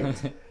 That's great.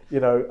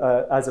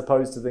 As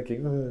opposed to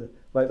thinking,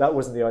 like that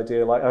wasn't the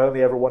idea. Like I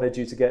only ever wanted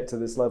you to get to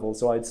this level,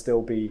 so I'd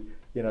still be,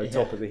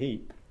 top of the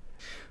heap.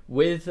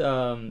 With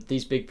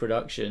these big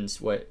productions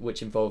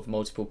which involve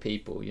multiple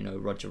people,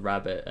 Roger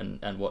Rabbit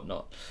and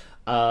whatnot,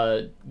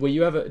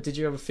 did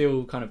you ever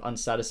feel kind of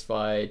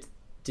unsatisfied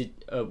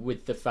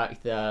with the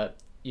fact that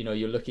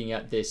you're looking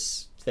at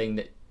this thing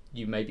that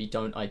you maybe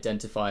don't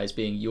identify as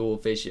being your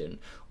vision,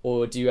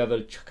 or do you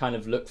ever kind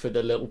of look for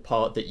the little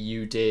part that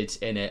you did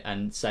in it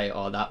and say,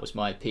 oh, that was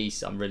my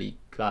piece, I'm really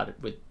glad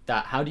with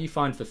that? How do you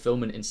find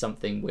fulfillment in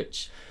something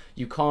which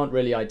you can't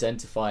really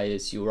identify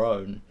as your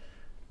own?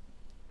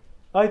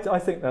 I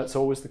think that's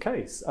always the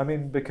case. I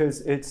mean,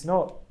 because it's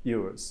not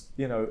yours,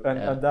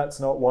 and that's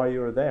not why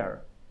you're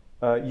there.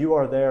 You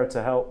are there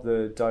to help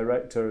the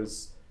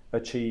directors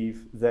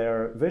achieve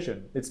their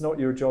vision. It's not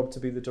your job to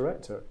be the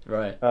director.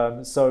 Right.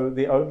 So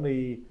the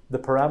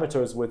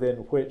parameters within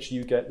which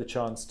you get the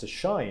chance to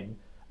shine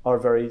are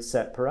very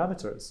set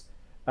parameters.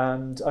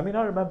 And I mean,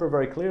 I remember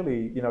very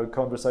clearly,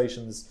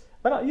 conversations,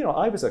 and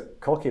I was a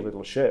cocky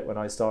little shit when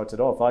I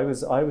started off. I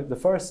was the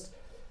first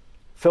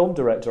film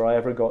director I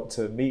ever got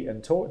to meet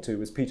and talk to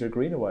was Peter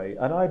Greenaway,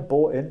 and I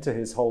bought into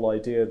his whole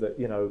idea that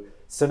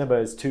cinema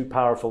is too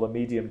powerful a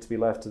medium to be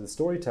left to the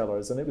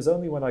storytellers. And it was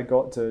only when I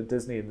got to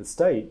Disney in the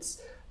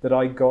States that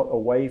I got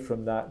away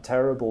from that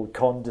terrible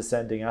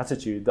condescending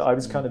attitude that I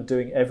was kind of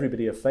doing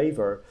everybody a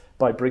favor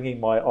by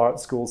bringing my art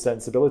school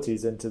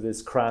sensibilities into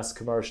this crass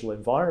commercial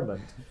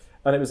environment.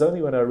 And it was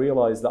only when I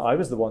realized that I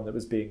was the one that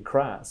was being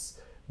crass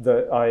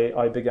that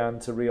I began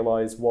to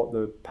realize what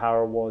the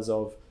power was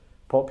of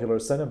popular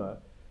cinema.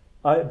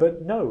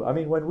 But no, I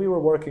mean, when we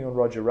were working on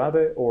Roger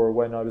Rabbit or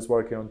when I was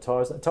working on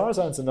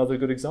Tarzan's another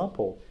good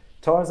example.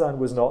 Tarzan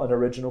was not an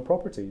original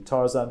property.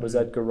 Tarzan was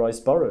Edgar Rice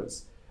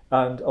Burroughs.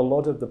 And a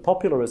lot of the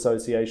popular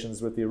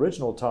associations with the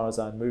original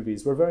Tarzan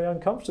movies were very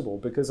uncomfortable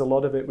because a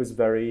lot of it was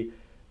very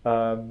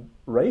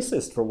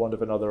racist, for want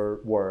of another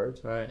word.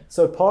 Right.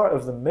 So part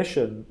of the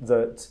mission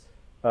that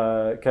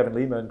Kevin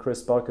Lima and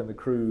Chris Buck and the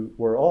crew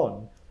were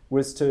on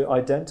was to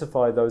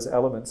identify those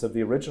elements of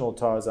the original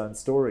Tarzan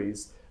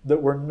stories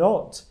that were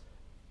not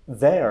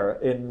there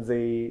in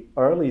the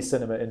early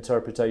cinema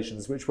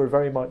interpretations, which were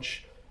very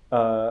much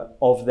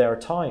of their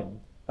time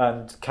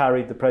and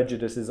carried the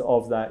prejudices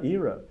of that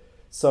era.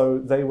 So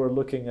they were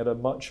looking at a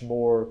much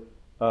more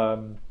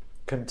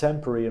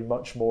contemporary and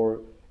much more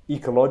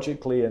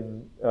ecologically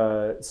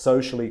and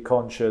socially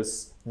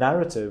conscious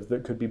narrative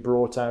that could be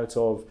brought out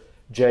of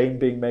Jane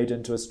being made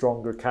into a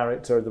stronger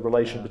character, the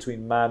relation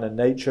between man and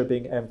nature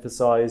being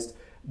emphasized,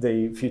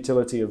 the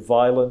futility of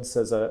violence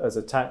as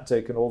a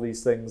tactic, and all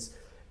these things.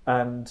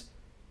 And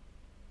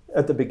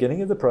at the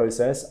beginning of the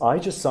process, I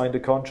just signed a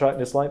contract,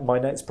 and it's like, my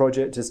next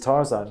project is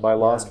Tarzan. My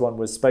last one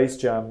was Space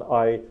Jam.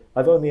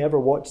 I've only ever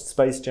watched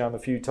Space Jam a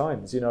few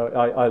times. You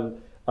know,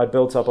 I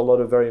built up a lot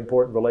of very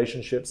important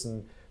relationships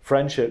and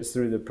friendships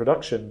through the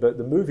production, but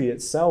the movie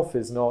itself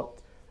it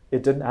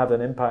didn't have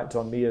an impact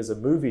on me as a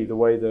movie the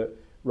way that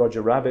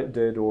Roger Rabbit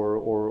did,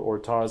 or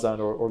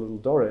Tarzan, or Little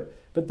Dorrit.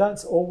 But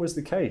that's always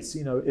the case.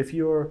 You know, if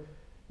you're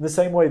in the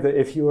same way that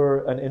if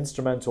you're an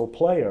instrumental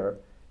player,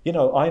 you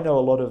know, I know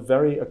a lot of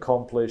very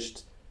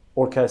accomplished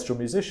orchestral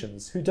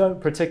musicians who don't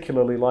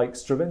particularly like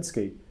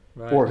Stravinsky,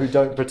 or who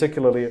don't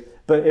particularly,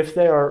 but if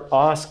they are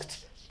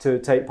asked to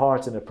take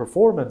part in a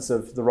performance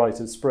of The Rite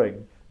of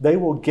Spring, they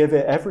will give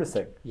it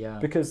everything,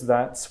 because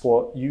that's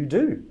what you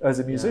do as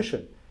a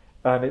musician,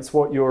 and it's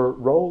what your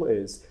role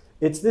is.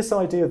 It's this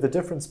idea of the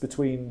difference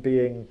between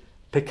being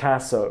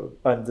Picasso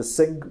and the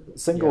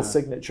single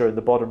signature in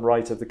the bottom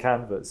right of the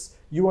canvas.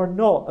 You are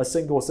not a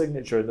single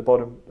signature in the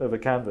bottom of a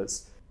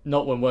canvas.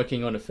 Not when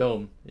working on a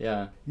film,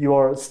 You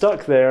are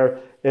stuck there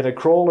in a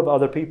crawl of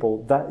other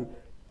people that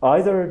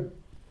either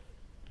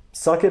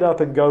suck it up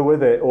and go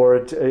with it,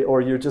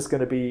 or you're just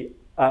going to be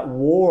at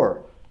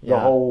war the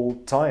whole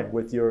time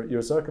with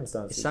your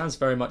circumstances. It sounds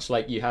very much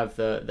like you have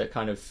the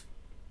kind of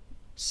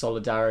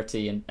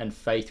solidarity and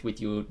faith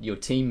with your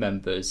team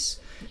members,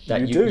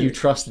 that you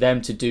trust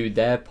them to do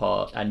their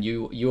part, and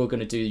you're going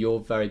to do your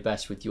very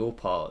best with your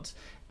part.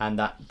 And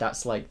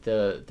that's like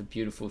the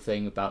beautiful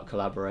thing about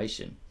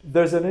collaboration.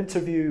 There's an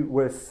interview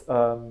with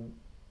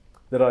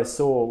that I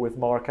saw with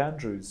Mark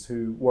Andrews,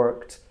 who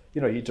worked,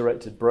 you know, he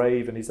directed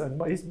Brave, and he's you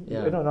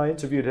know, and I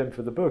interviewed him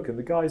for the book, and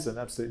the guy's an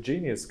absolute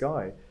genius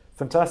guy,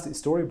 fantastic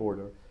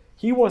storyboarder.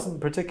 He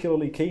wasn't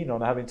particularly keen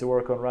on having to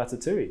work on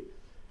Ratatouille,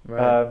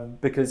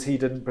 because he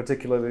didn't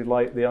particularly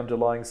like the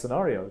underlying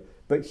scenario,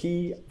 but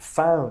he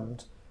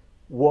found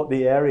what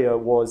the area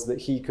was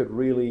that he could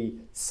really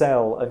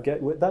sell and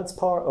get. That's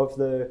part of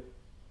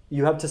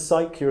you have to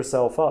psych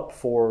yourself up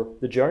for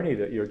the journey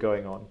that you're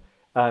going on,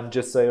 and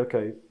just say,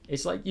 okay.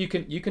 It's like you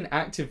can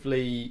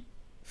actively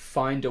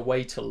find a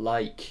way to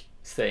like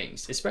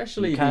things,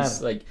 especially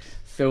these like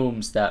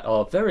films that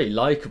are very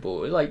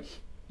likable, like,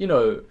 you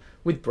know,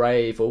 with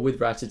Brave or with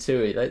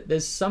Ratatouille.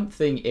 There's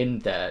something in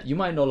there. You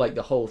might not like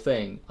the whole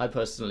thing. I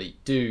personally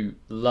do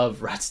love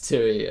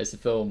Ratatouille as a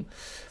film.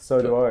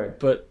 So do I.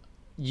 But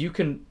you're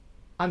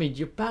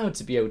bound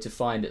to be able to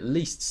find at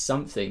least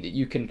something that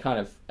you can kind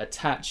of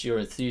attach your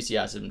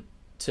enthusiasm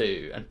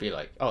to and be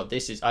like, oh,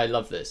 I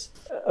love this.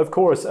 Of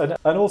course. And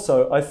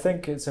also, I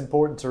think it's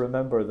important to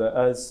remember that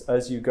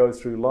as you go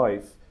through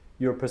life,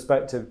 your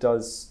perspective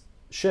does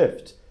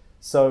shift.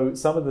 So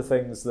some of the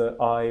things that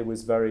I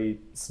was very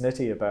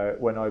snitty about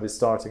when I was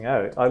starting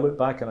out, I look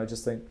back and I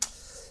just think,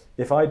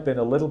 if I'd been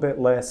a little bit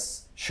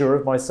less sure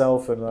of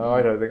myself, and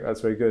I don't think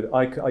that's very good,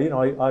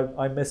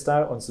 I missed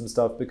out on some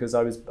stuff because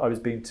I was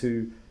being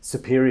too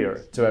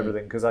superior to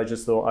everything, because I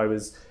just thought I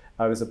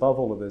was above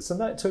all of this,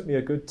 and that took me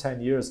a good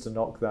 10 years to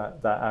knock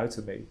that out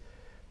of me.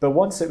 But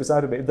once it was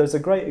out of me, there's a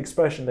great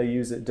expression they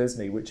use at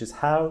Disney, which is,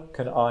 how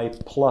can I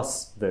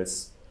plus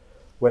this?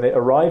 When it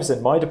arrives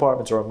in my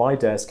department or on my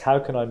desk, how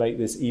can I make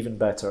this even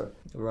better?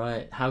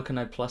 Right. How can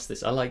I plus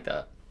this? I like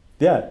that.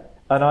 Yeah.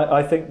 And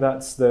I think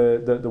that's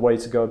the way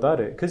to go about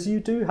it. Because you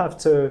do have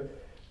to,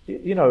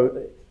 you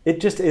know, it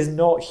just is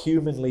not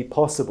humanly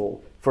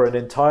possible for an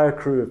entire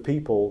crew of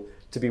people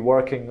to be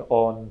working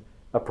on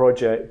a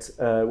project,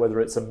 whether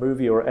it's a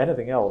movie or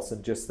anything else,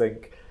 and just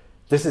think,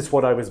 this is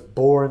what I was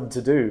born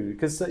to do.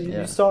 Because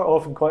you start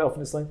off, and quite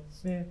often it's like,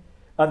 yeah.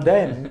 And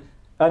then,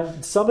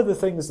 and some of the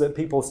things that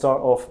people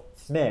start off,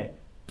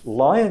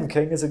 Lion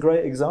King is a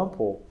great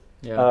example.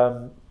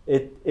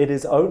 It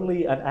is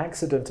only an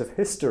accident of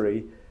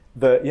history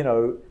that, you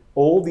know,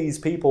 all these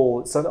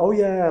people said, oh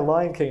yeah,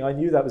 Lion King, I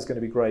knew that was going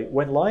to be great.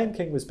 When Lion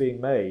King was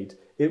being made,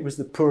 it was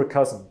the poor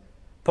cousin.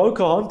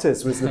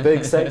 Pocahontas was the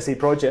big sexy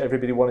project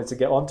everybody wanted to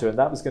get onto, and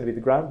that was going to be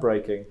the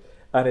groundbreaking.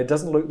 And it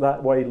doesn't look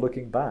that way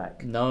looking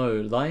back.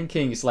 No, Lion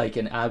King is like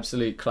an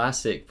absolute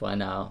classic by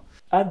now.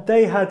 And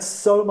they had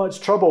so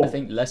much trouble. I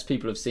think less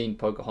people have seen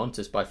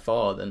Pocahontas by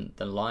far than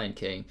Lion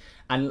King.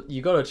 And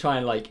you got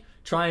to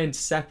try and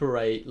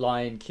separate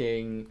Lion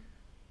King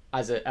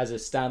as a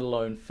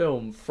standalone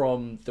film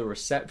from the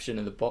reception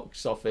and the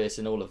box office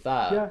and all of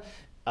that.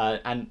 Yeah.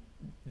 And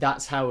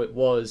that's how it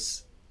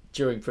was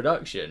during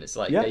production. It's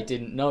like they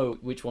didn't know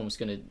which one was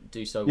going to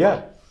do so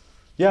well.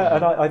 Yeah,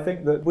 and I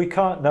think that we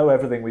can't know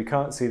everything. We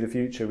can't see the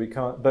future. We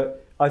can't.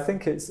 But I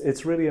think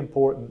it's really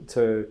important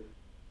to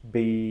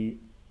be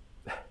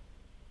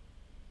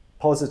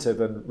positive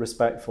and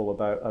respectful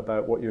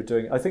about what you're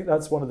doing. I think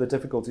that's one of the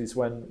difficulties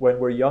when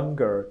we're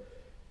younger.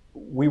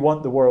 We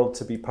want the world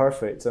to be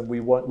perfect, and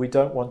we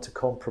don't want to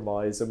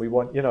compromise, and we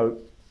want,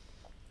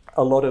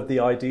 a lot of the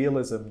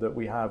idealism that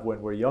we have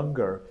when we're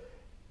younger,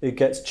 it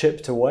gets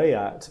chipped away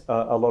at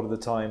a lot of the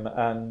time,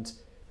 and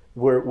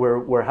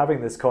we're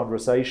having this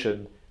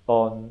conversation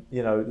on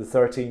the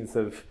 13th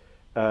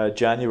of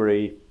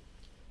January.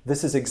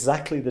 This is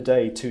exactly the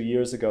day 2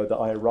 years ago that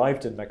I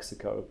arrived in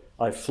Mexico.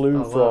 I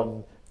flew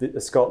from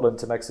Scotland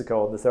to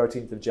Mexico on the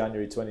 13th of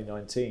January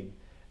 2019,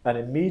 and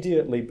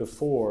immediately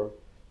before,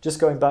 just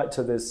going back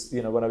to this,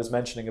 when I was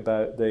mentioning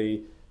about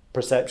the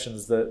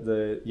perceptions that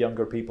the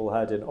younger people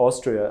had in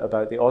Austria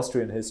about the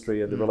Austrian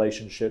history and the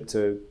relationship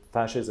to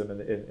fascism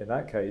in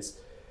that case,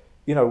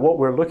 what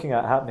we're looking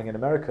at happening in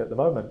America at the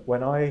moment.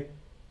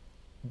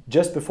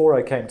 Just before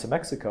I came to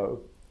Mexico,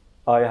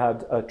 I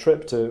had a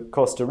trip to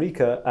Costa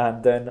Rica,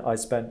 and then I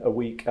spent a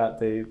week at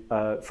the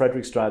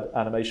Fredrikstad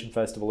Animation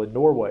Festival in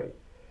Norway.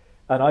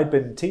 And I'd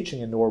been teaching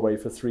in Norway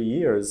for 3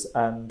 years,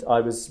 and I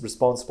was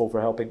responsible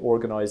for helping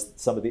organize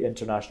some of the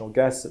international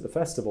guests at the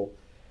festival.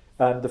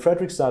 And the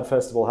Fredrikstad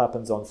Festival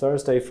happens on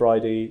Thursday,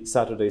 Friday,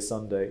 Saturday,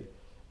 Sunday.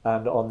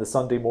 And on the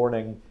Sunday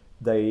morning,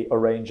 they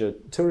arrange a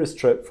tourist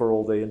trip for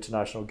all the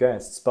international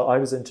guests. But I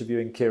was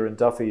interviewing Kieran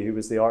Duffy, who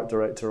was the art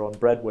director on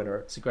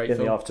Breadwinner, in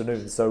the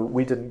afternoon. So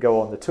we didn't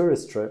go on the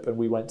tourist trip, and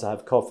we went to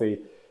have coffee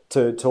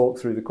to talk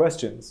through the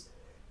questions.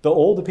 But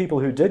all the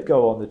people who did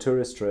go on the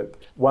tourist trip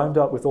wound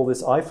up with all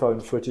this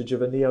iPhone footage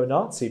of a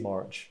neo-Nazi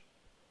march.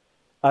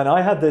 And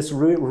I had this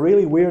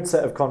really weird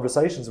set of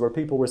conversations where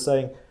people were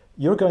saying,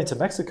 you're going to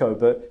Mexico,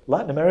 but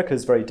Latin America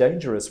is very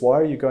dangerous. Why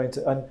are you going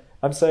to... And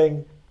I'm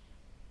saying,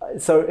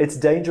 so it's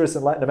dangerous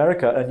in Latin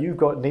America, and you've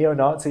got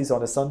neo-Nazis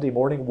on a Sunday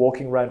morning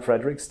walking around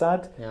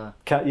Fredrikstad? Yeah.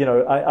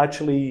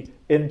 Actually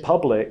in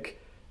public,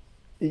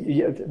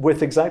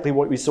 with exactly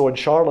what we saw in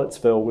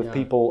Charlottesville, with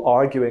people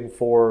arguing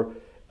for...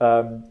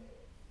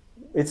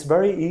 it's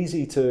very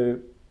easy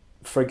to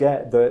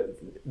forget that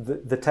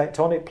the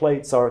tectonic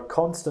plates are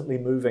constantly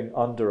moving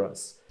under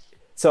us.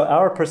 So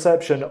our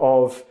perception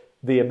of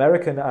the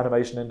American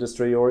animation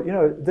industry, or,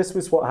 this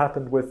was what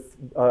happened with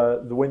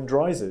The Wind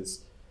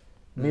Rises.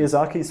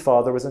 Miyazaki's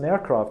father was an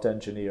aircraft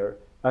engineer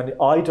and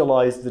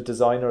idolized the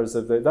designers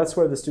that's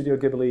where the Studio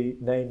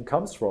Ghibli name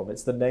comes from.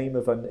 It's the name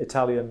of an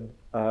Italian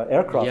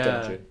aircraft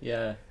engine.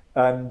 Yeah.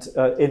 And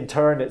in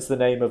turn, it's the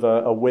name of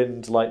a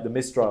wind like the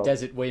Mistral.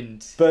 Desert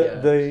wind.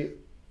 But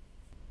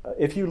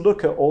if you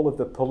look at all of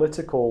the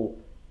political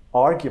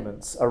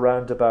arguments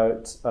around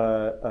about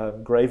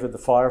Grave of the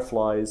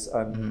Fireflies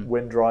and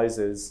Wind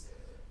Rises,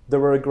 there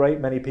were a great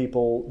many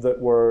people that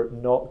were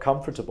not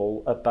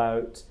comfortable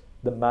about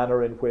the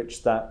manner in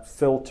which that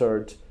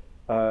filtered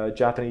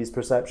Japanese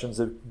perceptions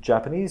of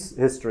Japanese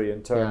history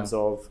in terms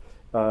of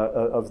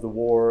the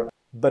war.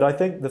 But I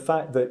think the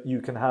fact that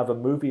you can have a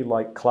movie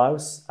like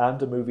Klaus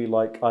and a movie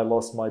like I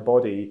Lost My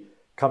Body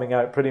coming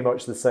out pretty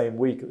much the same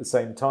week at the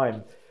same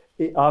time,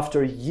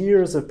 after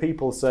years of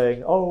people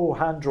saying, oh,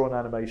 hand-drawn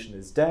animation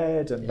is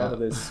dead and none of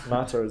this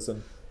matters.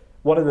 And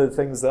one of the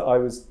things that I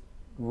was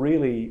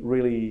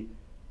really,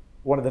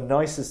 one of the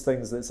nicest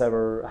things that's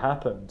ever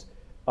happened,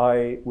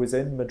 I was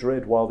in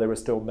Madrid while they were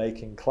still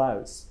making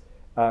Klaus,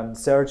 and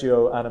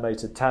Sergio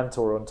animated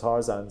Tantor on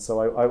Tarzan. So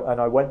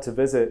I went to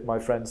visit my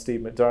friend Steve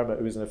McDermott,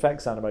 who was an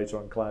effects animator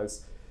on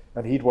Klaus,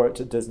 and he'd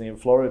worked at Disney in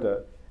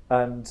Florida.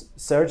 And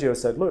Sergio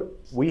said, look,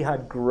 we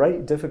had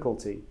great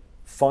difficulty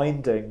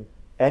finding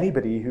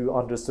anybody who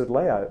understood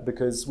layout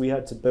because we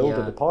had to build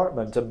a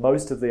department, and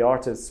most of the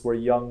artists were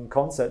young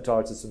concept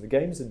artists from the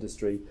games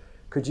industry.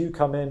 Could you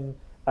come in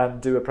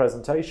and do a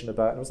presentation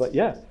about it? And I was like,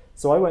 yeah.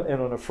 So I went in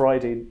on a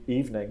Friday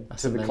evening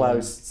to the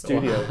Klaus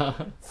studio,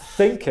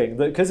 thinking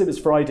that because it was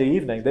Friday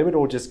evening, they would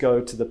all just go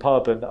to the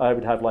pub and I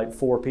would have like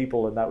 4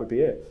 people and that would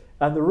be it.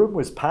 And the room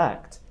was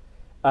packed.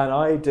 And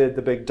I did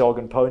the big dog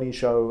and pony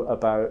show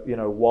about,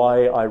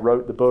 why I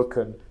wrote the book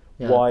and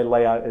why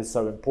layout is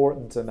so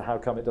important and how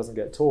come it doesn't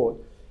get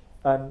taught.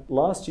 And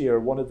last year,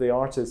 one of the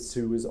artists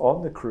who was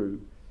on the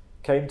crew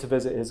came to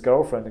visit his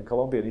girlfriend in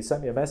Colombia, and he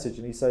sent me a message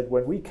and he said,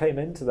 when we came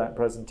into that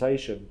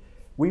presentation,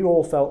 we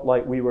all felt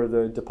like we were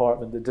the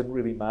department that didn't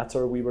really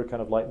matter. We were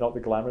kind of like not the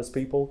glamorous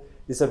people.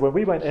 He said, when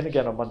we went in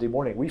again on Monday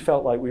morning, we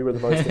felt like we were the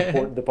most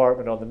important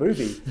department on the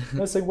movie.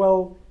 And I said,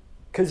 well,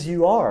 because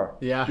you are,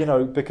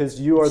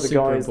 because you are the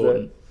super guys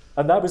important.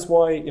 And that was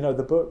why,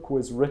 the book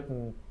was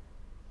written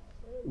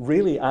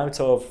really out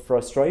of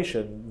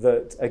frustration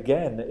that,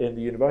 again, in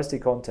the university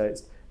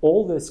context,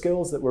 all the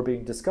skills that were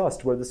being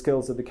discussed were the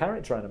skills of the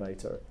character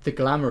animator. The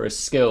glamorous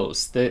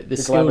skills, the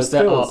skills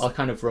that are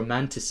kind of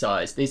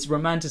romanticized. It's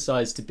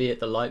romanticized to be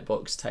at the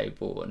lightbox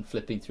table and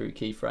flipping through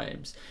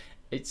keyframes.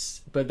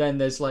 but then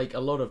there's like a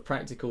lot of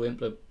practical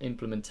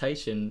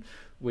implementation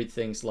with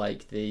things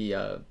like the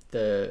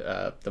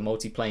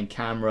multiplane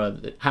camera,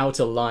 how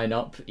to line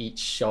up each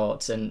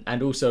shot,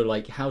 and also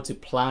like how to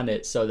plan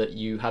it so that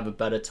you have a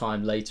better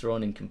time later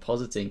on in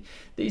compositing.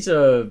 These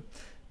are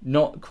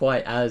not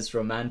quite as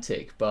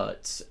romantic,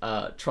 but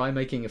try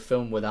making a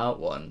film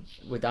without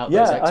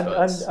those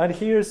experts. And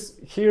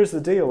here's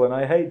the deal, and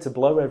I hate to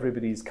blow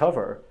everybody's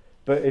cover,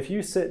 but if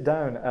you sit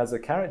down as a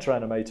character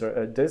animator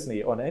at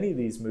Disney on any of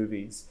these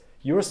movies,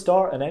 your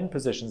start and end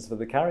positions for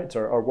the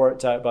character are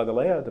worked out by the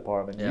layout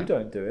department. You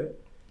don't do it.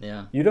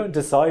 Yeah. You don't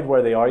decide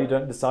where they are. You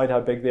don't decide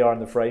how big they are in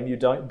the frame. You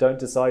don't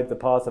decide the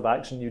path of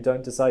action. You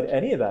don't decide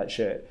any of that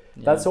shit.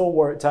 Yeah. That's all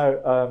worked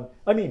out.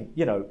 I mean,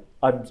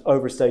 I'm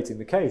overstating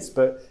the case,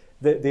 but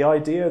the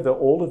idea that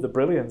all of the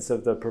brilliance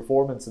of the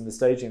performance and the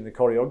staging and the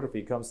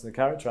choreography comes from the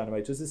character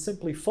animators is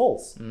simply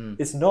false.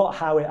 It's not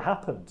how it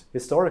happened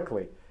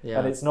historically. Yeah.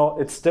 And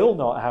it's still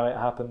not how it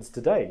happens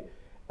today.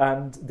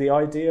 And the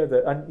idea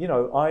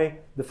that,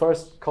 the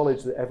first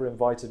college that ever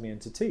invited me in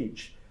to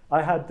teach,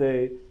 I had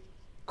the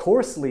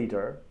course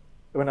leader,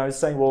 when I was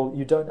saying, well,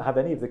 you don't have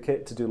any of the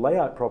kit to do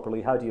layout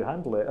properly, how do you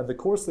handle it? And the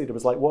course leader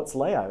was like, what's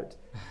layout?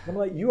 And I'm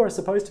like, you are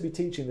supposed to be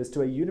teaching this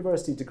to a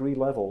university degree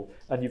level,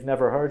 and you've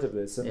never heard of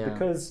this. And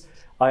because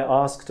I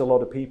asked a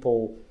lot of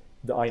people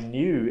that I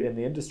knew in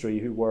the industry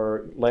who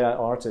were layout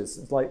artists,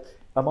 it's like,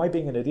 am I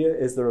being an idiot?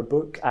 Is there a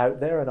book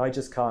out there and I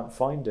just can't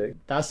find it?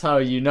 That's how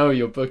you know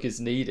your book is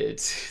needed,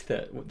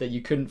 that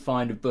you couldn't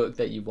find a book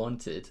that you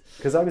wanted.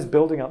 Because I was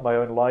building up my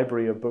own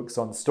library of books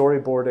on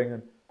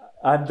storyboarding,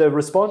 and the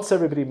response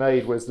everybody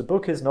made was, the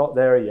book is not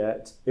there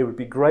yet. It would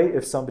be great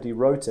if somebody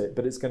wrote it,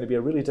 but it's going to be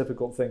a really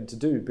difficult thing to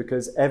do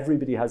because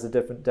everybody has a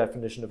different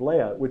definition of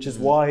layout, which is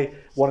why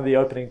one of the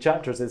opening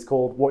chapters is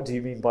called What Do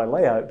You Mean by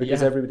Layout?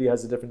 Because everybody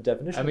has a different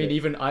definition. I mean,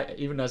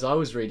 even as I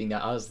was reading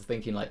that, I was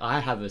thinking, like, I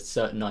have a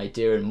certain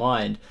idea in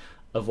mind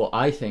of what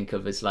I think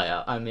of as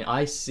layout. I mean,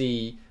 I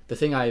see the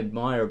thing I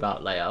admire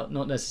about layout,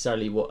 not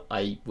necessarily what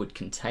I would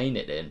contain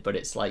it in, but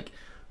it's like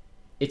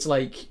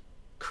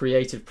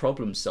creative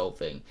problem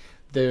solving.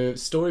 The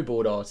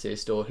storyboard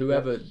artist or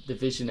whoever the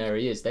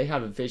visionary is, they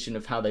have a vision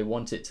of how they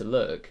want it to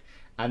look,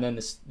 and then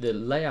the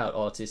layout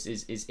artist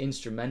is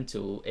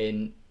instrumental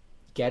in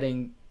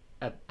having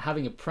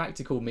a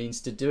practical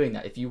means to doing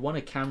that. If you want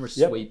a camera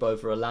sweep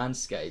over a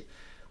landscape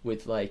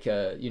with like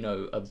a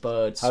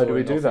bird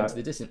soaring off into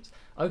the distance,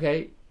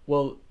 okay,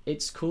 well,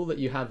 it's cool that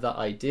you have that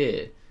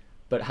idea,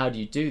 but how do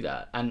you do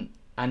that?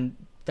 And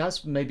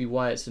that's maybe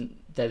why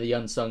they're the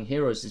unsung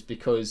heroes, is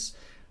because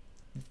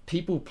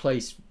people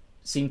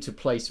seem to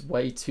place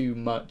way too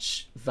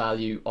much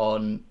value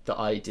on the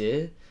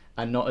idea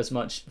and not as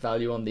much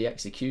value on the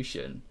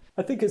execution.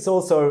 I think it's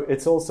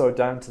also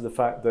down to the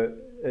fact that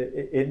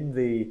in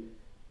the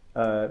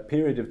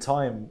period of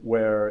time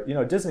where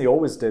Disney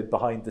always did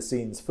behind the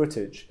scenes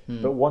footage,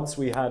 but once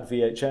we had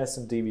VHS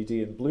and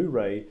DVD and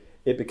Blu-ray,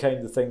 it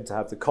became the thing to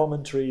have the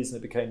commentaries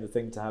and it became the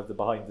thing to have the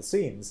behind the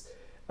scenes.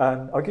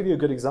 And I'll give you a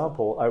good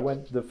example.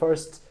 The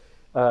first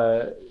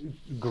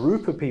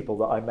group of people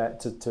that I met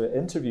to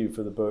interview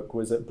for the book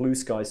was at Blue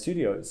Sky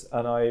Studios,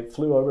 and I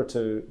flew over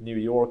to New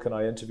York and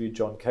I interviewed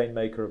John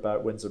Canemaker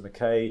about Winsor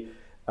McKay,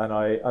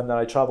 and then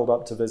I traveled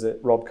up to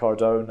visit Rob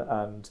Cardone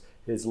and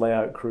his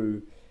layout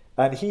crew,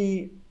 and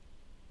he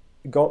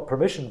got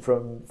permission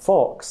from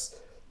Fox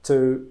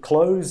to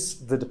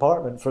close the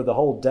department for the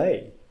whole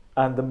day,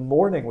 and the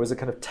morning was a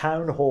kind of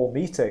town hall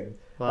meeting.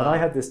 Wow. And I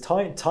had this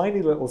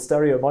tiny little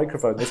stereo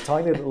microphone, this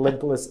tiny little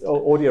Olympus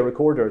audio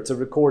recorder to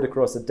record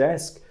across a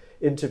desk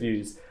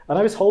interviews. And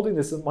I was holding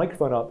this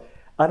microphone up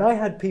and I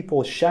had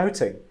people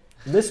shouting.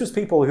 And this was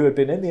people who had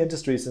been in the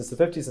industry since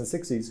the 50s and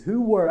 60s who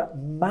were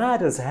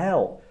mad as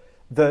hell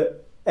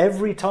that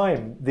every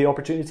time the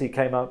opportunity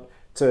came up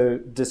to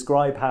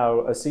describe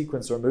how a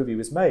sequence or a movie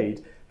was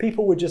made,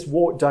 people would just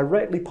walk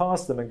directly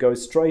past them and go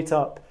straight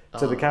up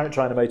to the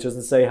character animators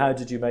and say, how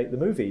did you make the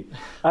movie?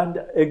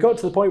 And it got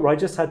to the point where I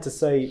just had to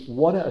say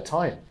one at a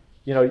time,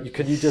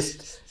 can you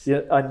just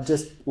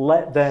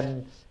let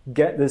them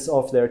get this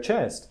off their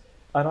chest.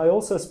 And I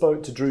also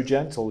spoke to Drew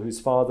Gentle,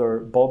 whose father,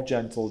 Bob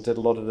Gentle, did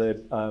a lot of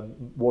the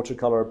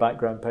watercolor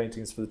background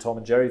paintings for the Tom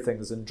and Jerry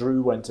things, and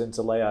Drew went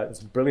into layout,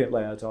 he's a brilliant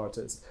layout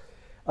artist.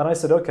 And I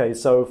said, okay,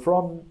 so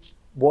from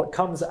what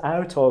comes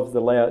out of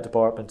the layout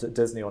department at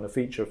Disney on a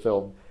feature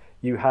film,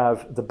 you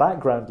have the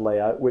background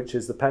layout, which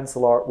is the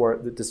pencil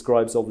artwork that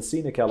describes all the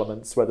scenic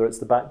elements, whether it's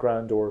the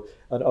background or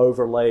an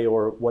overlay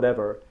or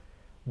whatever.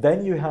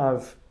 Then you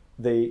have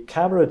the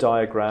camera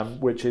diagram,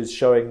 which is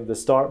showing the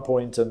start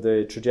point and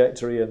the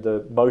trajectory and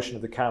the motion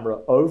of the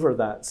camera over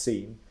that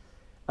scene.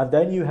 And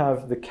then you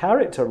have the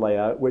character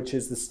layout, which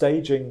is the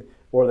staging,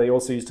 or they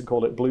also used to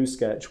call it blue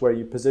sketch, where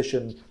you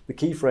position the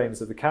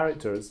keyframes of the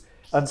characters.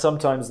 And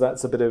sometimes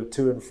that's a bit of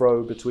to and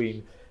fro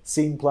between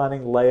scene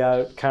planning,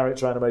 layout,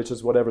 character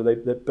animators, whatever.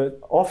 But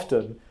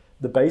often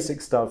the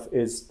basic stuff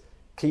is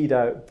keyed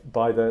out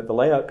by the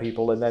layout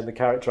people, and then the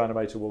character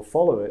animator will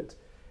follow it.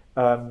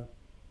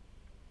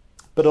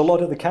 But a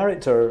lot of the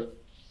character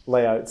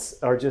layouts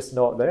are just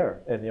not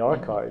there in the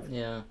archive.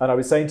 Yeah. And I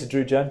was saying to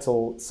Drew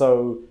Gentle,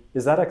 so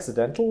is that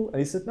accidental? And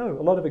he said, no,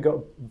 a lot of it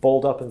got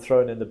balled up and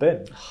thrown in the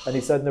bin. And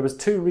he said there was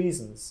two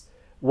reasons.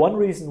 One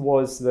reason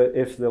was that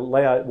if the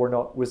layout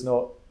was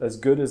not as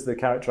good as the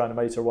character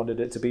animator wanted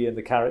it to be and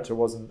the character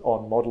wasn't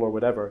on model or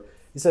whatever,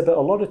 he said that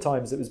a lot of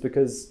times it was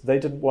because they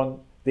didn't want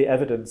the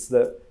evidence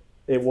that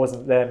it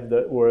wasn't them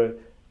that were,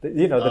 that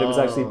it was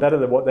actually better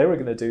than what they were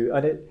going to do.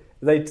 And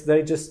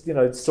they just,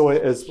 saw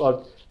it as,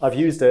 I've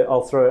used it,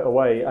 I'll throw it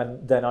away,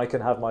 and then I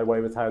can have my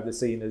way with how the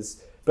scene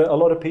is. But a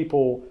lot of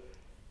people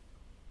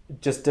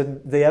just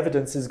didn't, the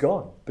evidence is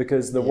gone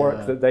because the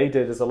work that they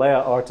did as a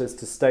layout artist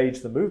to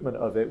stage the movement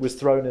of it was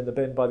thrown in the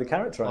bin by the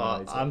character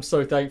animator. I'm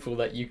so thankful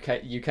that you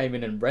came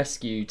in and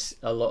rescued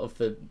a lot of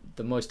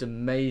the most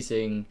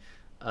amazing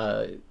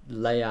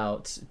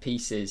layout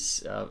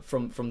pieces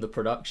from the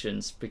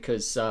productions,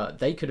 because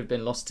they could have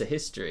been lost to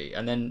history,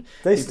 and then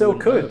they still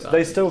could.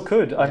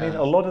 I mean,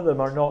 a lot of them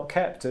are not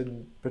kept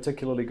in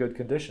particularly good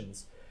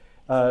conditions.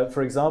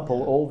 For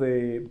example, all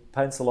the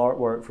pencil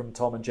artwork from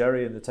Tom and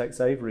Jerry and the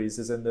Tex Avery's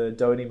is in the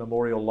Doney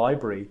Memorial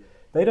Library.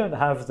 They don't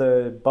have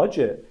the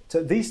budget.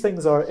 These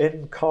things are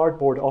in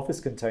cardboard office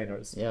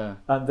containers. Yeah.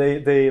 And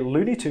the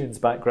Looney Tunes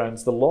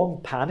backgrounds, the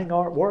long panning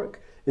artwork,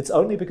 it's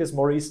only because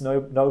Maurice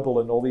Noble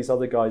and all these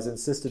other guys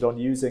insisted on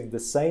using the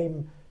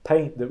same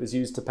paint that was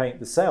used to paint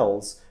the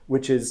cells,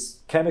 which is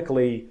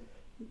chemically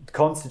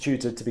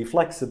constituted to be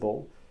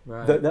flexible.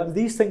 Right.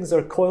 These things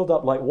are coiled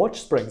up like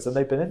watch springs, and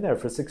they've been in there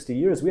for 60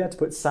 years. We had to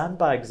put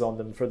sandbags on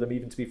them for them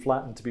even to be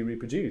flattened to be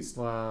reproduced.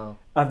 Wow.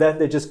 And then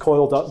they just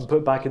coiled up and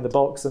put back in the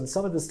box. And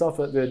some of the stuff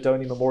at the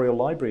Doney Memorial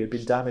Library had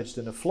been damaged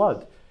in a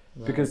flood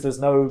because there's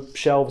no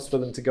shelves for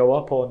them to go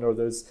up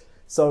on,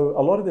 so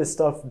a lot of this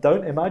stuff,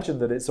 don't imagine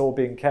that it's all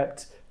being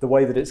kept the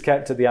way that it's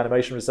kept at the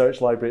Animation Research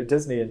Library at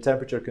Disney in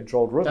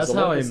temperature-controlled rooms. That's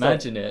how I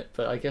imagine it,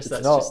 but I guess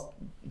that's just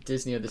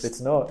Disney are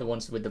the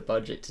ones with the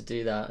budget to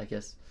do that, I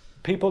guess.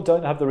 People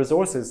don't have the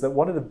resources. That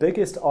one of the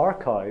biggest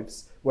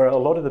archives where a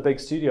lot of the big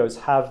studios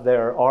have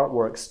their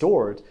artwork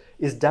stored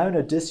is down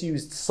a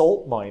disused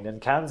salt mine in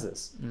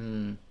Kansas.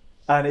 And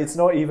it's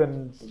not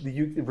even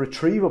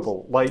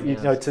retrievable.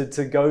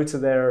 To go to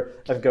there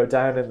and go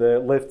down in the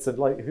lifts and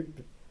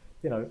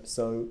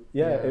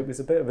it was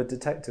a bit of a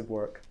detective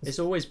work. It's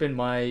always been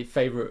my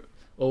favorite,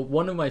 or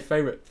one of my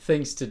favorite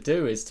things to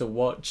do, is to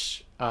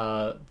watch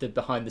the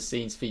behind the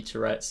scenes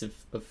featurettes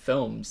of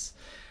films.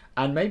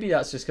 And maybe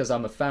that's just because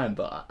I'm a fan,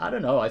 but I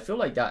don't know, I feel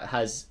like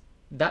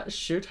that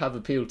should have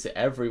appealed to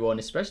everyone,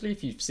 especially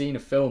if you've seen a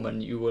film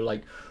and you were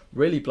like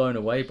really blown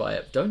away by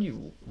it. Don't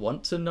you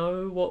want to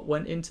know what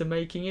went into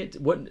making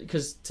it?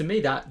 Because to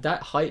me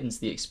that heightens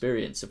the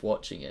experience of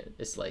watching it.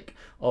 It's like,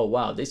 oh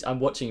wow,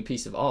 I'm watching a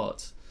piece of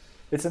art.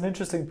 It's an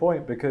interesting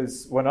point,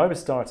 because when I was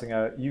starting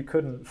out, you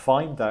couldn't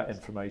find that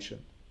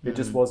information. It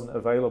just wasn't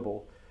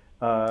available.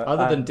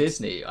 Other than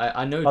Disney.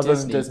 I know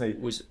Disney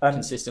was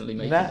consistently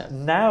making that.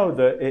 Now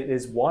that it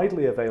is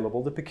widely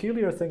available, the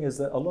peculiar thing is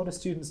that a lot of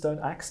students don't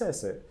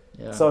access it.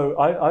 Yeah.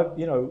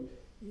 So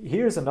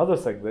here's another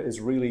thing that is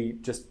really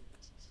just,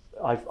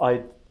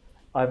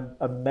 I'm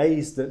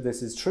amazed that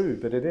this is true,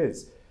 but it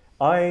is.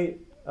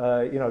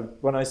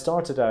 When I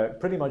started out,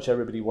 pretty much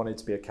everybody wanted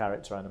to be a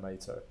character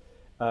animator.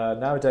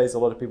 Nowadays, a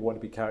lot of people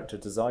want to be character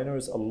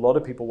designers. A lot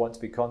of people want to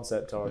be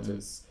concept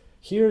artists.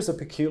 Here's a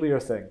peculiar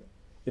thing.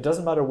 It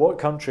doesn't matter what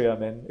country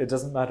I'm in. It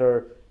doesn't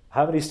matter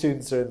how many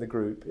students are in the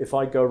group. If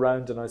I go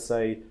around and I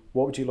say,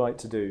 what would you like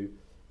to do?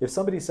 If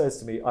somebody says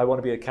to me, I want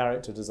to be a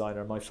character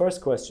designer, my first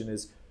question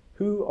is,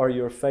 who are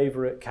your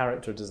favorite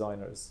character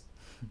designers?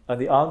 And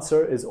the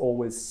answer is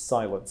always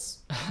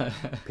silence.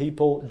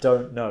 People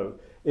don't know.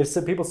 If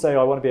some people say,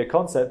 I want to be a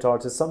concept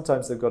artist,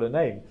 sometimes they've got a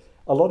name.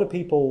 A lot of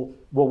people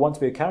will want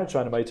to be a character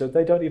animator.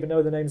 They don't even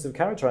know the names of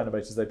character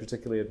animators they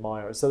particularly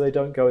admire, so they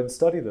don't go and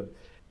study them.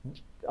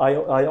 I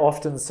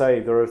often say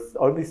there are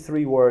only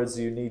 3 words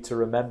you need to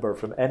remember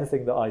from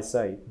anything that I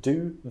say.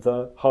 Do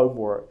the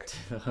homework.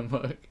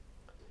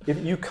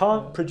 If you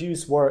can't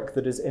produce work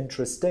that is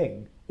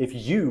interesting if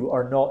you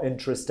are not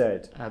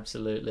interested.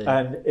 Absolutely.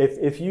 And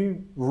if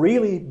you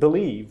really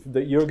believe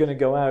that you're going to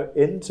go out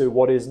into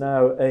what is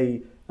now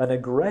an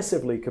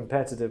aggressively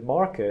competitive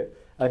market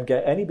and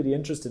get anybody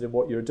interested in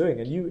what you're doing,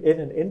 and you in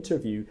an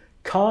interview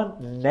can't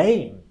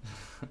name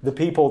the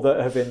people that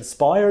have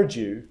inspired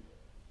you,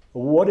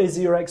 what is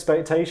your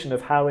expectation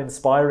of how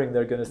inspiring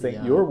they're going to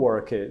think your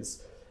work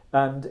is?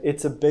 And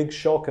it's a big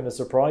shock and a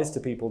surprise to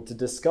people to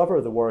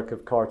discover the work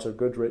of Carter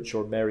Goodrich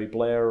or Mary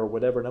Blair or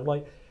whatever. And I'm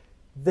like,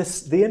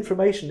 the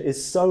information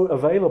is so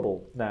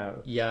available now.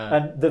 Yeah.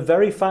 And the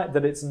very fact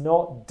that it's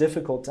not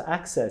difficult to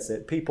access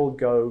it, people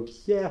go,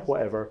 yeah,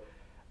 whatever.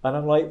 And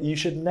I'm like, you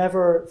should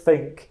never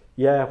think,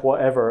 yeah,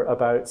 whatever,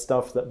 about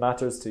stuff that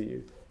matters to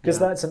you. Because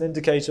that's an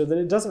indicator that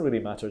it doesn't really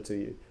matter to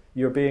you.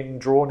 You're being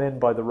drawn in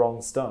by the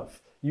wrong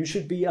stuff. You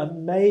should be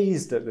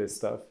amazed at this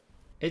stuff.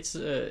 It's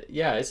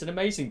it's an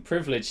amazing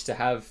privilege to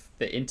have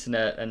the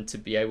internet and to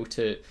be able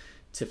to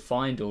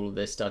find all of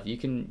this stuff. You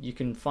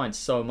can find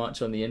so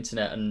much on the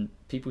internet, and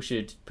people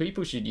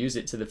should use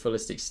it to the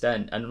fullest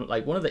extent. And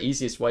like one of the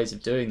easiest ways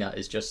of doing that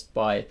is just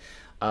by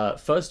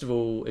first of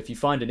all, if you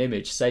find an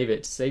image, save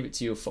it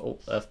to your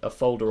a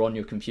folder on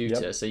your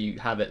computer, so you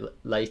have it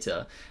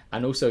later.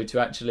 And also to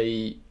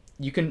actually,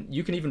 you can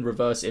even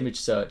reverse image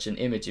search an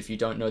image if you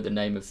don't know the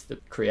name of the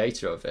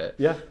creator of it.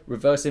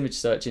 Reverse image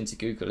search into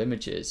Google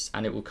Images,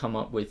 and it will come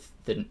up with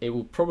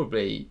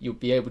you'll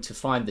be able to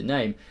find the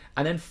name,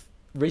 and then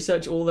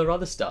research all their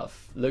other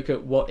stuff. Look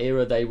at what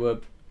era they were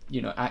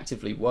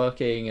actively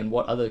working, and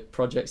what other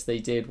projects they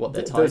did, what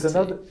they're tied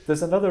to.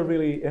 There's another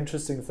really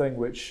interesting thing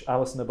which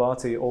Alison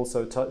Abati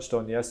also touched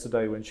on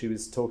yesterday when she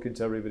was talking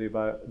to everybody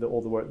about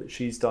all the work that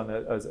she's done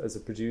as a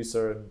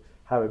producer, and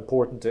how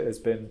important it has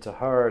been to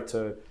her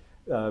to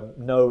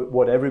know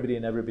what everybody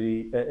in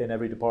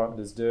every department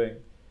is doing.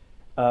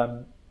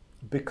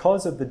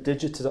 Because of the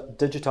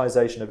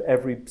digitization of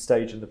every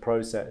stage in the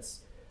process,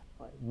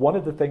 one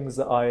of the things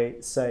that I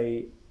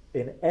say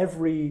in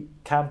every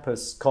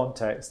campus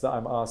context that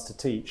I'm asked to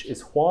teach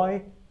is,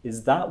 why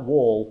is that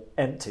wall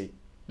empty?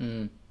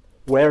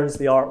 Where is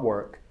the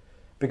artwork?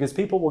 Because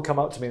people will come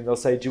up to me and they'll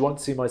say, do you want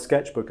to see my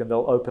sketchbook? And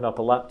they'll open up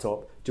a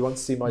laptop. Do you want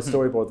to see my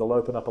storyboard? They'll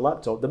open up a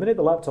laptop. The minute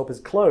the laptop is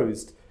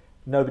closed,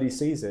 nobody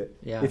sees it.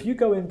 If you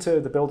go into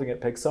the building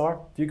at Pixar,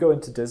 if you go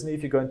into Disney,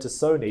 if you go into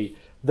Sony,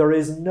 there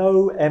is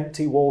no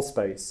empty wall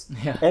space.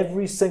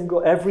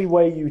 Every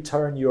way you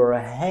turn your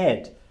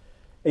head,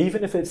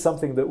 even if it's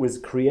something that was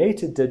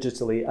created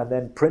digitally and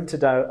then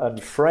printed out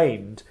and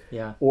framed,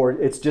 or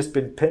it's just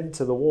been pinned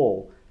to the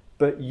wall,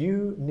 but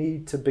you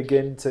need to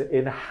begin to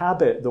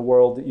inhabit the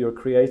world that you're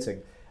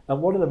creating.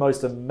 And one of the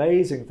most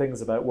amazing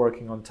things about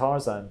working on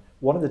Tarzan,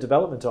 one of the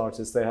development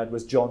artists they had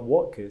was John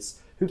Watkiss,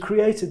 who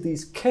created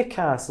these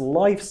kick-ass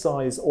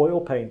life-size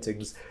oil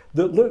paintings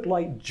that looked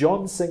like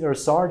John Singer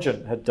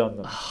Sargent had done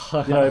them.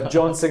 If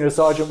John Singer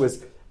Sargent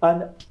was...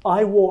 And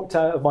I walked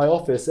out of my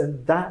office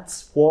and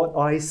that's what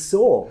I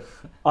saw.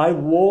 I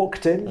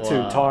walked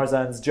into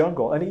Tarzan's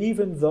jungle. And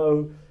even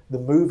though the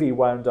movie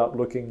wound up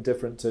looking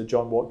different to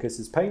John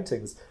Watkiss's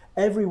paintings,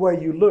 everywhere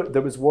you looked,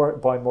 there was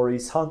work by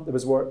Maurice Hunt, there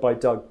was work by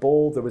Doug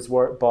Ball, there was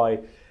work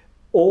by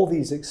all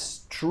these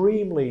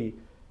extremely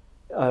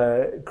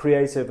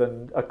creative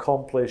and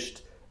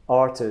accomplished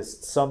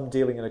artists, some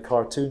dealing in a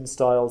cartoon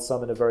style,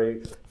 some in a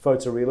very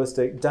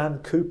photorealistic. Dan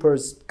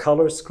Cooper's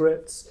color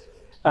scripts.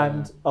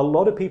 And a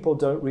lot of people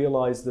don't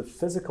realize the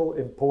physical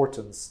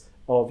importance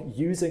of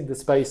using the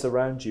space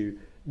around you.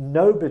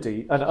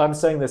 Nobody, and I'm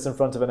saying this in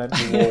front of an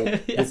empty wall,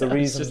 there's a reason. I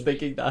was just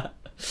thinking that.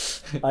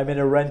 I'm in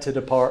a rented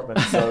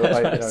apartment, so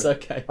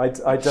okay.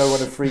 I don't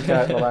want to freak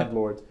out the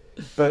landlord.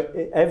 But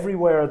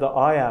everywhere that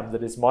I am,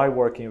 that is my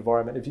working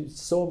environment, if you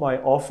saw my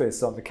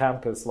office on the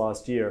campus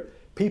last year,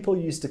 people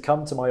used to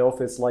come to my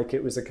office like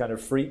it was a kind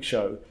of freak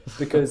show,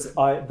 because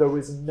there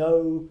was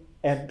no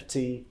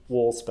empty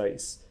wall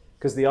space.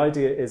 Because the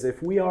idea is,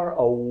 if we are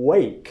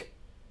awake,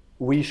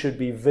 we should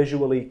be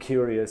visually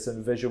curious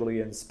and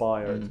visually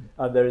inspired.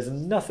 And there is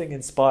nothing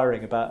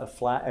inspiring about a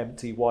flat,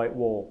 empty white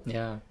wall.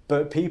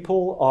 But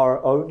people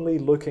are only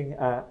looking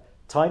at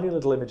tiny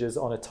little images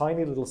on a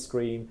tiny little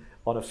screen,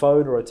 on a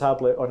phone or a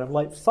tablet, and I'm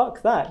like,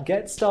 fuck that,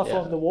 get stuff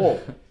on the wall.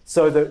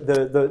 So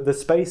the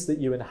space that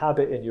you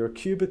inhabit in your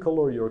cubicle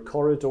or your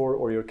corridor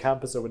or your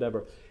campus or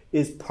whatever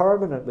is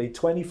permanently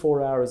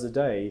 24 hours a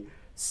day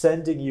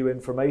sending you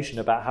information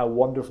about how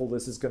wonderful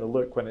this is going to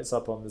look when it's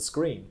up on the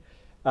screen.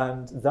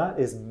 And that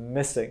is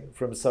missing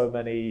from so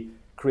many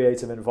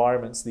creative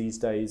environments these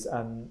days,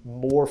 and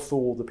more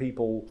fool the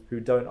people who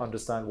don't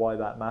understand why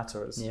that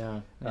matters.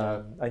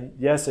 And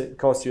yes, it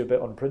costs you a bit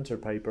on printer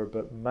paper,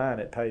 but man,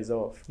 it pays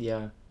off.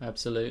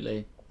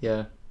 Absolutely.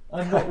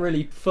 I'm not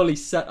really fully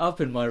set up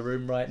in my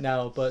room right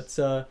now, but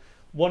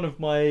one of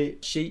my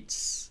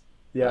sheets,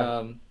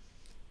 one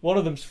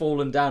of them's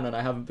fallen down and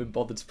I haven't been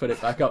bothered to put it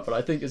back up, but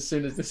I think as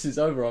soon as this is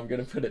over, I'm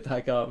going to put it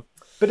back up.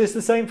 But it's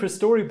the same for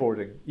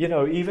storyboarding.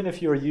 Even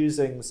if you're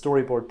using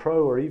Storyboard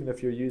Pro, or even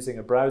if you're using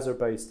a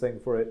browser-based thing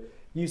for it,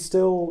 you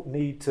still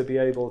need to be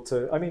able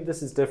to... I mean,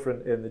 this is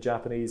different in the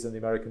Japanese and the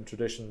American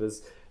tradition.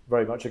 There's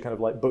very much a kind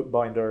of like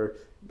bookbinder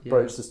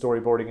approach to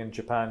storyboarding in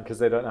Japan, because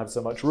they don't have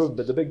so much room.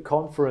 But the big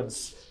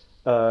conference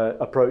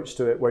approach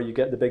to it, where you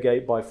get the big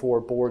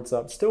 8x4 boards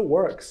up, still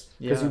works,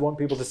 because you want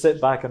people to sit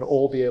back and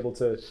all be able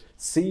to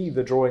see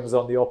the drawings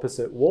on the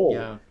opposite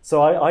wall. So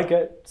I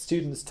get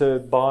students to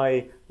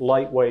buy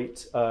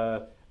lightweight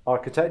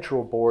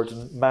architectural boards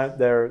and mount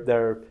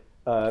their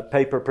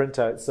paper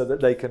printouts so that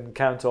they can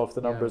count off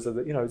the numbers of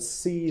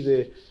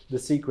see the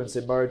sequence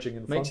emerging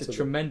in front of them. Makes a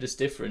tremendous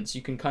difference.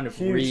 You can kind of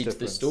read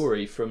the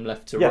story from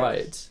left to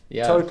right.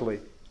 Totally.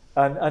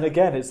 And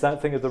again, it's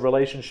that thing of the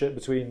relationship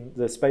between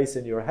the space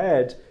in your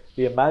head,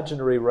 the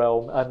imaginary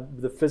realm,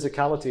 and the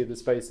physicality of the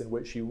space in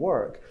which you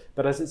work.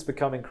 But as it's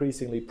become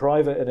increasingly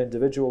private and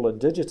individual and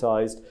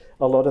digitized,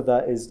 a lot of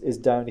that is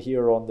down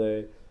here on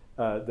the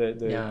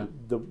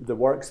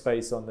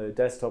workspace on the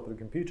desktop of the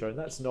computer, and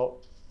that's not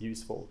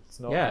useful.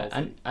 It's not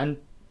healthy. and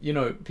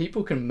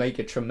people can make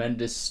a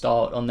tremendous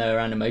start on their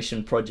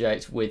animation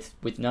project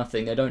with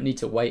nothing. They don't need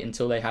to wait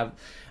until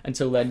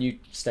their new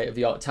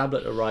state-of-the-art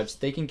tablet arrives.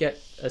 They can get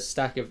a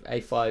stack of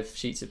A5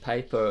 sheets of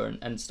paper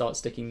and start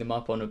sticking them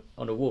up on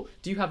a wall.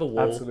 Do you have a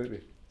wall?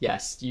 Absolutely.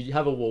 Yes, you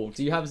have a wall.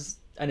 Do you have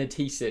an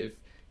adhesive?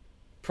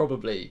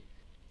 Probably.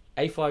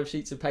 A5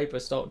 sheets of paper,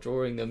 start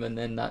drawing them, and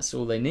then that's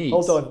all they need.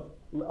 Hold on.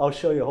 I'll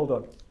show you. Hold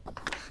on.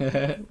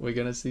 We're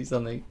going to see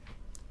something.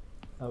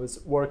 I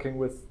was working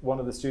with one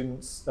of the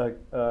students, with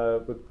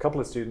a couple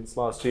of students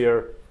last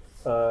year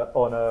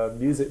on a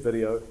music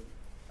video,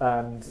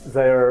 and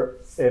they're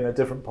in a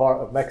different part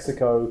of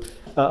Mexico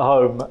at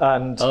home.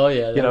 And,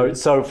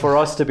 so for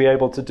us to be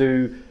able to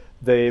do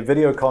the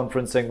video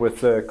conferencing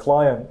with the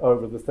client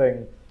over the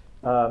thing,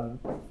 and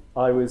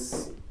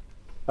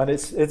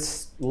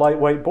it's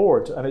lightweight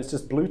board, and it's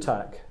just blue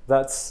tack.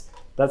 That's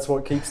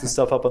what keeps the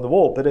stuff up on the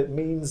wall. But it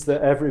means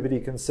that everybody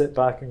can sit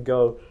back and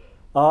go,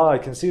 I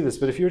can see this.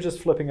 But if you're just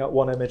flipping up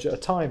one image at a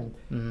time,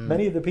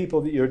 many of the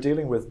people that you're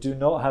dealing with do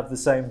not have the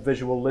same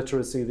visual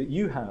literacy that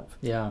you have.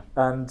 Yeah.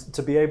 And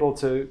to be able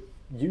to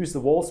use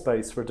the wall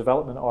space for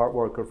development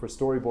artwork or for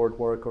storyboard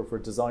work or for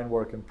design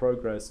work in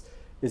progress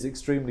is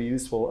extremely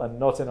useful, and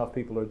not enough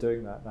people are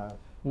doing that now.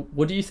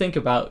 What do you think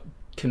about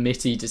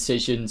committee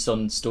decisions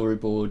on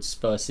storyboards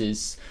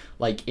versus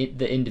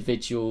the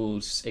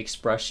individual's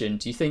expression?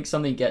 Do you think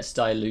something gets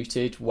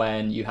diluted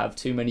when you have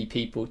too many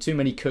people, too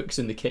many cooks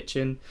in the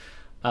kitchen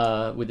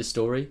with a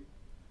story?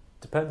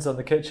 Depends on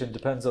the kitchen,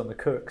 depends on the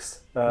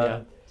cooks.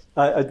 The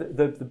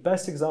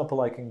best example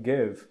I can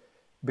give,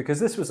 because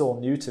this was all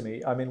new to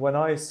me, I mean, when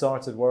I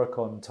started work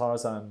on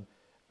Tarzan,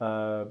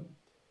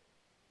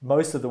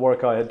 most of the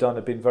work I had done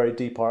had been very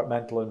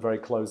departmental and very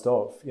closed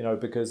off,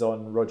 because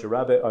on Roger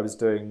Rabbit I was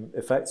doing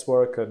effects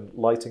work and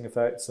lighting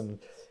effects, and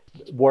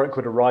work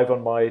would arrive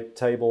on my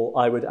table.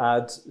 I would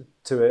add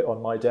to it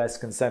on my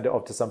desk and send it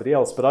off to somebody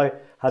else. But I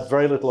had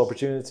very little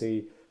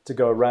opportunity to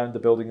go around the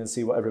building and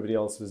see what everybody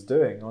else was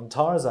doing. On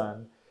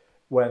Tarzan,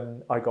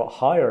 when I got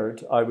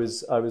hired, I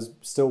was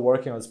still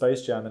working on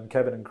Space Jam, and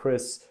Kevin and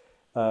Chris,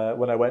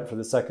 when I went for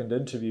the second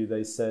interview,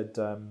 they said,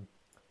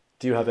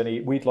 do you have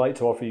we'd like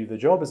to offer you the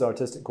job as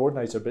artistic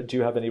coordinator, but do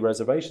you have any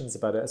reservations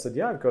about it? I said,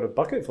 yeah, I've got a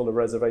bucket full of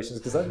reservations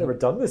because I've never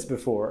done this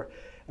before.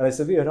 And I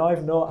said,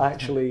 I've not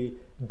actually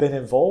been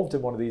involved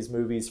in one of these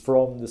movies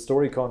from the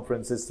story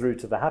conferences through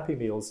to the Happy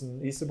Meals.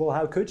 And he said, well,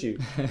 how could you?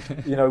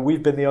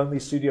 We've been the only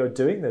studio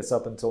doing this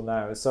up until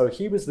now. So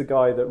he was the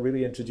guy that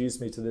really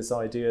introduced me to this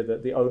idea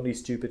that the only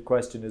stupid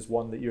question is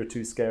one that you're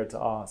too scared to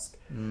ask.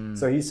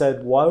 So he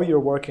said, while you're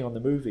working on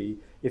the movie,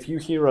 if you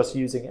hear us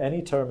using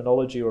any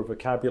terminology or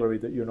vocabulary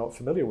that you're not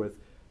familiar with,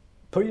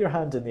 put your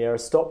hand in the air,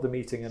 stop the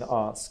meeting and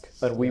ask,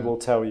 and we will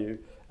tell you.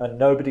 And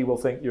nobody will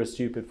think you're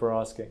stupid for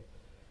asking.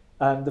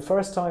 And the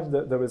first time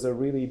that there was a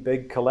really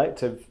big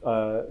collective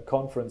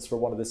conference for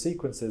one of the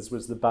sequences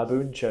was the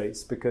baboon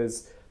chase,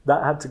 because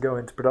that had to go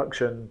into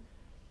production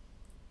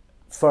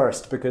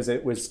first because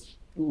it was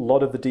a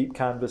lot of the deep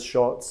canvas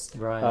shots,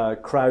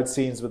 crowd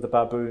scenes with the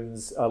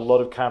baboons, a lot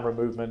of camera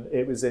movement.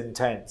 It was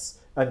intense.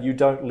 And you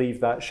don't leave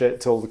that shit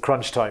till the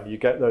crunch time. You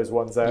get those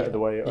ones out of the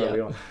way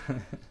early on.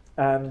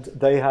 And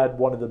they had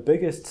one of the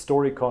biggest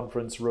story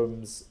conference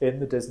rooms in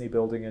the Disney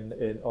building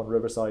on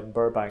Riverside in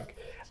Burbank.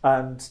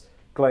 And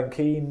Glenn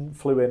Keane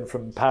flew in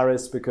from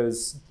Paris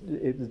because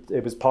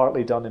it was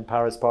partly done in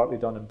Paris, partly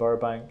done in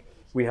Burbank.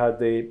 We had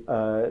the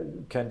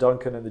Ken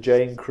Duncan and the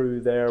Jane crew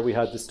there. We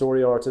had the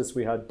story artists.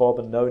 We had Bob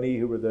and Noni,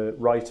 who were the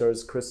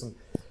writers, Chris and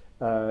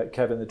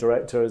Kevin, the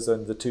directors,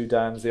 and the two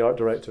Dans, the art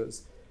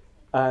directors.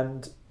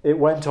 And it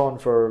went on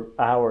for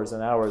hours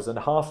and hours. And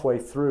halfway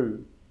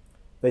through,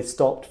 they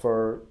stopped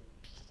for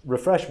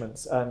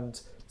refreshments.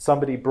 And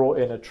somebody brought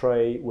in a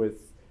tray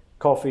with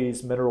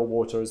coffees, mineral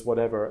waters,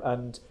 whatever.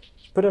 And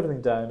put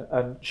everything down,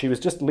 and she was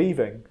just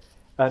leaving,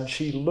 and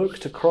she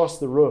looked across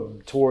the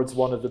room towards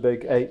one of the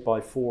big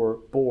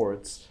 8x4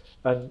 boards,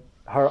 and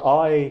her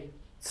eye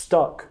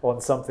stuck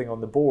on something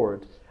on the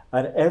board,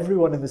 and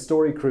everyone in the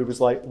story crew was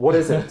like, what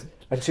is it?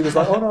 And she was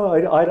like, oh no,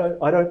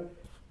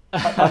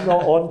 I'm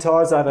not on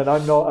Tarzan, and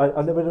I'm not,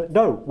 and they went,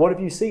 no, what have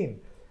you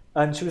seen?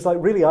 And she was like,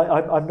 really,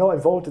 I'm not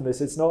involved in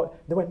this, it's not.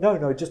 They went,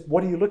 no, just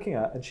what are you looking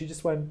at? And she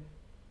just went,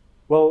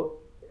 well,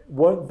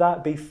 won't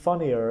that be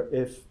funnier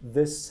if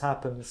this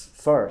happens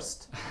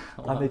first?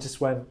 Wow. And they just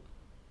went,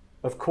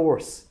 of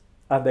course.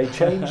 And they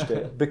changed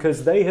it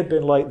because they had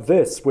been like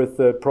this with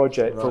the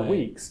project for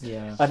weeks.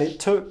 Yeah. And it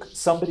took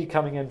somebody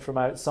coming in from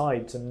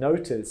outside to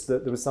notice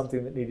that there was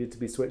something that needed to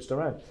be switched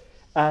around.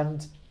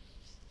 And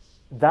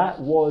that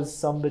was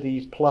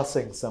somebody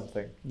plussing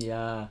something.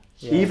 Yeah.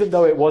 Even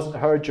though it wasn't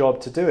her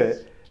job to do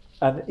it.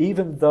 And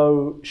even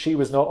though she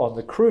was not on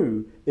the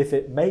crew, if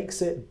it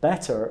makes it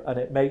better and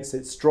it makes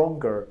it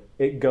stronger,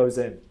 it goes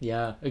in.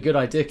 Yeah, a good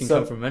idea can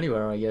come from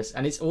anywhere, I guess.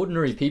 And it's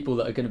ordinary people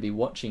that are going to be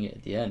watching it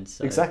at the end.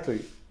 So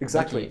exactly.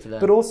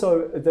 But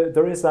also,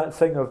 there is that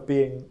thing of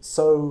being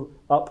so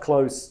up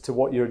close to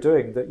what you're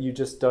doing that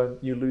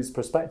you lose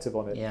perspective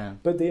on it. Yeah.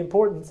 But the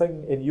important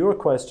thing in your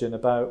question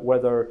about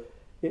whether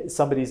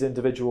somebody's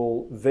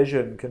individual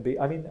vision can be.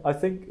 I mean, I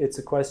think it's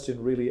a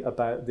question really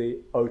about the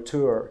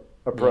auteur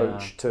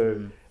approach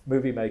to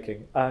movie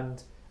making,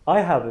 and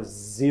I have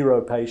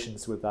zero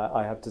patience with that,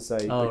 I have to say,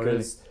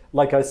 because,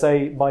 like I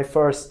say, my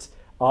first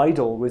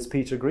idol was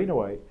Peter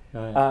Greenaway,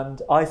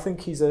 and I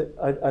think he's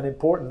an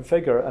important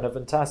figure and a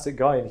fantastic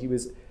guy, and he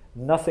was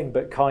nothing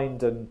but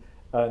kind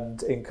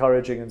and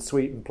encouraging and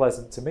sweet and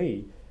pleasant to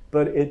me.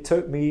 But it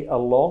took me a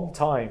long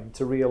time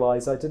to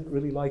realize I didn't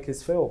really like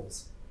his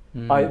films.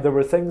 There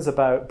were things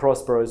about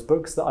Prospero's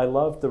books that I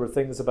loved. There were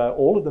things about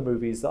all of the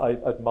movies that I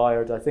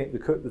admired. I think The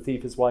Cook, the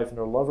Thief, His Wife and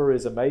Her Lover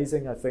is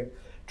amazing. I think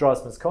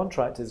Draftsman's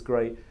Contract is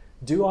great.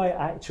 Do I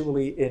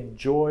actually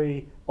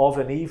enjoy of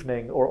an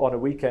evening or on a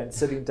weekend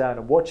sitting down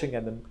and watching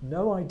them?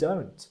 No, I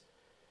don't.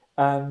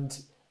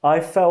 And I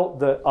felt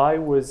that I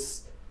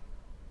was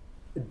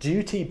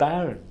duty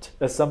bound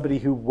as somebody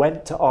who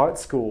went to art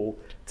school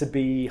to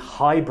be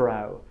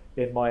highbrow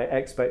in my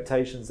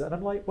expectations. And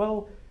I'm like,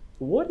 well,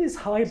 what is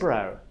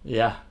highbrow?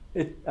 Yeah.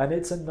 And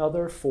it's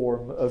another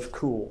form of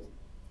cool.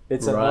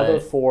 It's another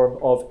form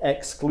of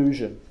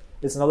exclusion.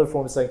 It's another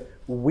form of saying,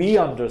 we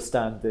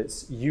understand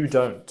this, you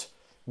don't.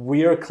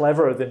 We're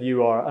cleverer than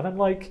you are. And I'm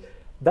like,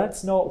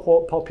 that's not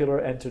what popular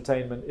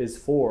entertainment is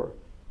for.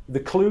 The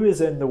clue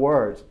is in the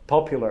word,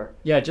 popular.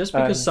 Yeah, just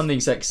because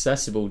something's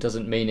accessible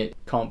doesn't mean it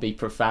can't be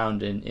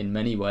profound in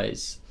many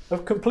ways.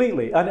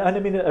 Completely. And I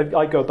mean,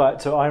 I go back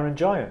to Iron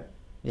Giant.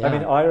 Yeah. I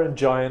mean, Iron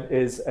Giant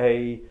is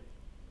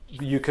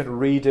you can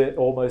read it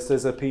almost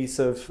as a piece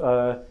of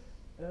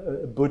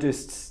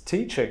Buddhist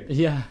teaching.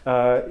 Yeah.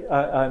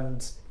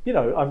 And, you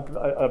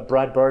know,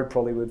 Brad Bird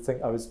probably would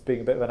think I was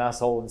being a bit of an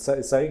asshole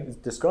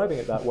and describing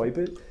it that way,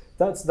 but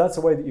that's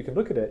a way that you can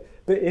look at it.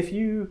 But if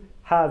you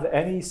have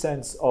any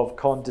sense of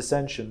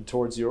condescension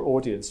towards your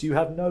audience, you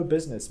have no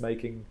business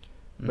making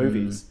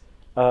movies,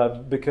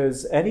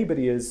 because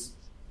anybody is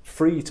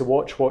free to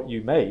watch what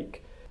you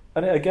make.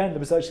 And again,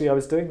 I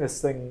was doing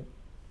this thing,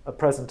 a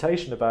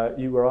presentation about,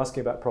 you were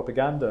asking about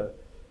propaganda,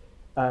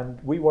 and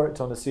we worked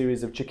on a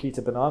series of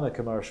Chiquita Banana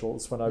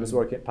commercials when I was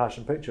working at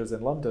Passion Pictures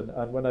in London.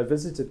 And when I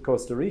visited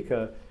Costa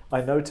Rica,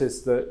 I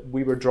noticed that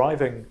we were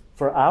driving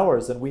for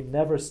hours and we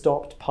never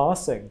stopped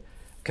passing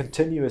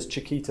continuous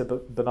Chiquita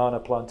banana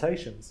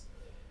plantations.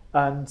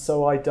 And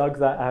so I dug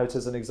that out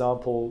as an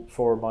example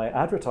for my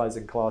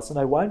advertising class, and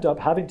I wound up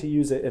having to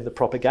use it in the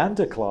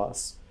propaganda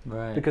class,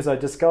 because I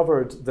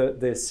discovered that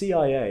the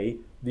CIA,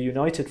 the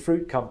United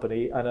Fruit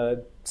Company, and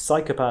a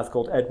psychopath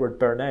called Edward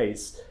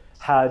Bernays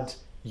had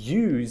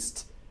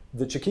used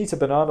the Chiquita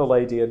Banana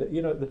lady. And,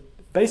 you know,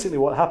 basically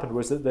what happened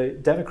was that the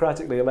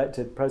democratically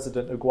elected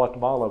president of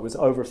Guatemala was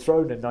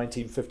overthrown in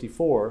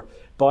 1954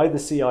 by the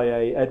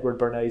CIA, Edward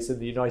Bernays, and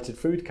the United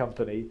Fruit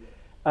Company.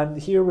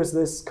 And here was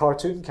this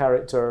cartoon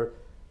character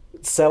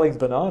selling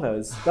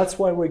bananas. That's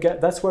where we get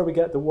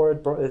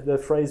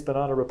the phrase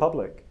 "banana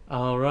republic."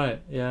 Oh, right,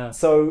 yeah.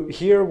 So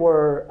here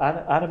were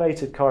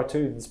animated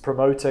cartoons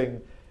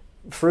promoting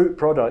fruit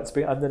products,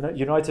 and the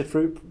United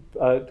Fruit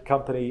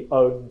Company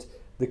owned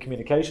the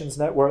communications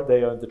network,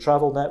 they owned the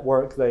travel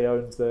network, they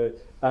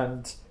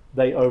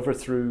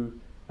overthrew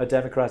a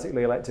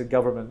democratically elected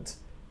government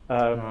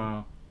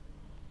on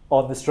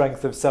the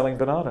strength of selling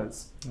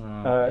bananas.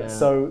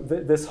 So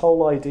this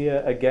whole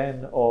idea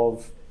again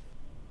of,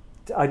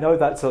 I know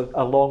that's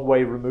a long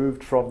way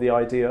removed from the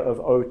idea of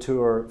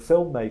auteur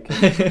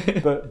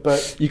filmmaking,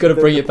 but you got to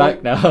bring it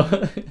back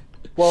now.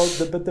 Well,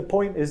 but the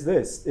point is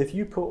this: if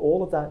you put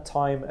all of that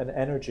time and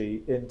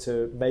energy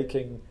into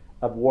making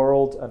a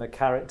world and a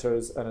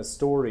characters and a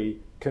story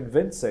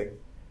convincing,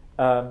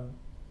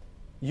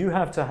 you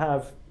have to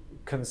have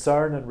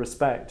concern and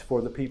respect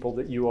for the people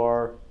that you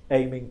are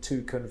aiming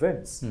to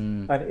convince.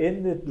 And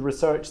in the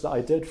research that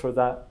I did for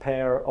that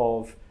pair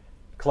of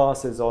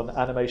classes on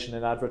animation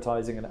in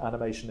advertising and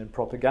animation in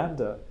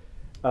propaganda,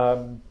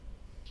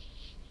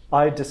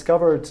 I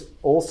discovered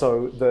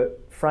also that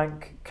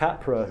Frank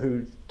Capra,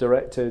 who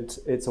directed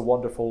It's a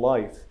Wonderful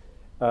Life,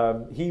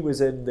 he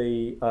was in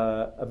the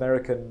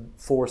American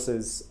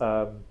Forces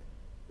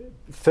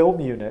film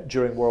unit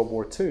during World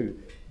War II,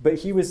 but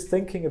he was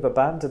thinking of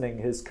abandoning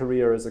his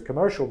career as a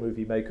commercial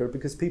movie maker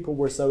because people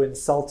were so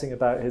insulting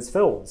about his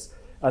films,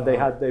 and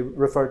they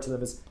referred to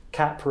them as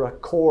Capra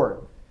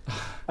corn.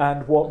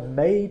 And what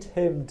made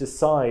him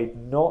decide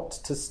not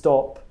to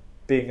stop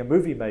being a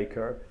movie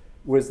maker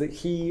was that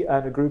he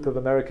and a group of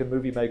American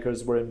movie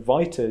makers were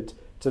invited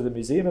to the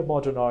Museum of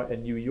Modern Art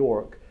in New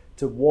York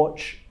to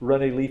watch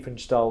René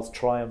Liefenstahl's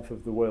Triumph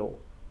of the Will.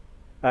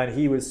 And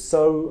he was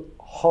so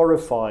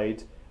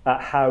horrified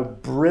at how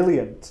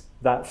brilliant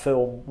that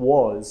film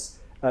was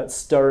at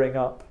stirring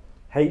up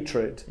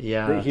hatred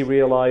that he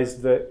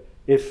realized that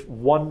if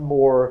one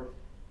more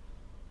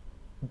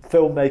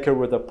filmmaker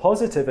with a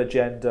positive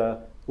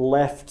agenda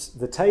left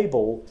the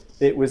table,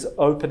 it was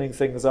opening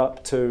things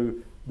up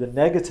to the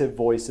negative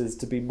voices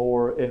to be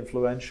more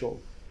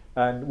influential.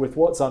 And with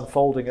what's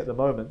unfolding at the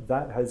moment,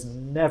 that has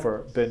never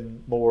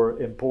been more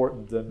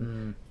important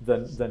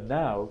than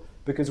now,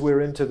 because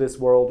we're into this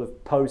world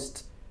of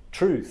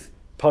post-truth,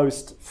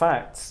 post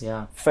facts,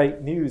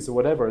 fake news or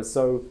whatever.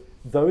 So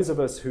those of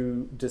us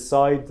who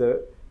decide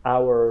that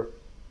our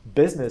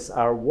business,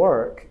 our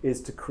work,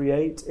 is to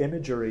create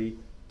imagery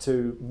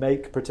to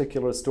make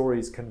particular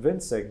stories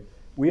convincing,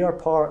 we are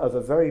part of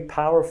a very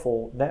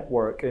powerful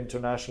network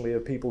internationally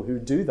of people who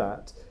do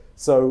that.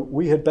 So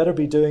we had better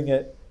be doing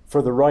it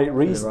for the right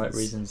reasons. For the right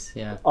reasons,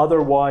 yeah.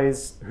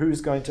 Otherwise,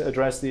 who's going to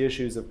address the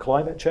issues of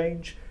climate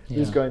change?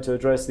 Who's going to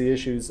address the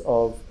issues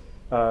of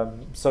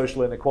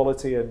social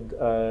inequality and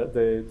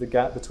the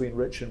gap between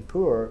rich and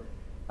poor?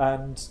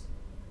 And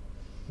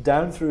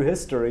down through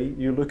history,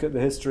 you look at the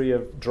history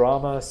of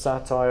drama,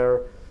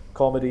 satire,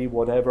 comedy,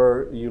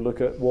 whatever, you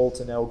look at Walt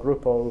and El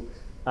Grupo,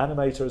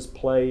 animators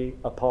play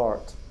a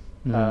part.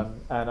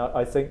 And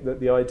I think that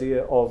the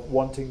idea of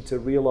wanting to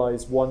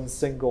realize one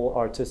single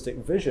artistic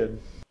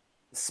vision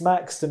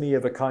smacks to me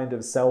of a kind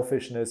of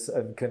selfishness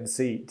and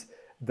conceit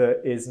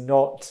that is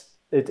not,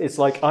 it's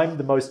like I'm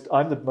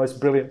the most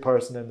brilliant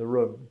person in the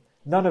room.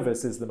 None of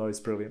us is the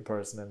most brilliant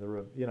person in the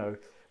room. You know,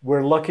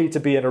 we're lucky to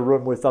be in a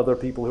room with other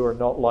people who are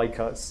not like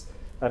us.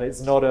 And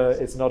it's not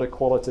a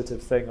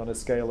qualitative thing on a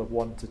scale of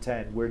 1 to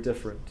 10. We're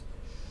different.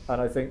 And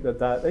I think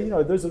that you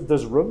know,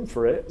 there's room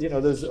for it. You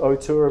know, there's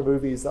auteur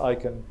movies that I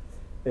can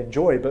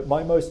enjoy, but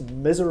my most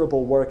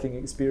miserable working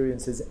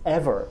experiences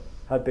ever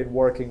have been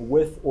working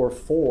with or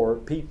for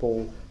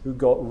people who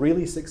got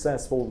really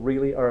successful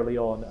really early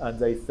on, and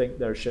they think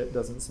their shit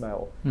doesn't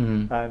smell.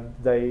 And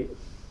they,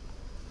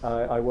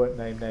 I won't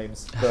name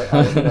names, but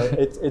you know,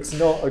 it's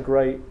not a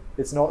great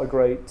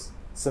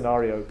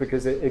scenario,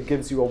 because it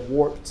gives you a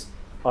warped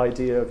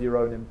idea of your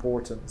own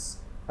importance,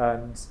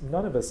 and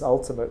none of us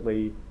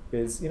ultimately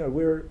is, you know,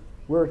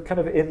 we're kind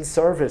of in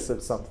service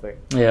of something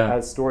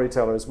as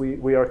storytellers.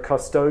 We are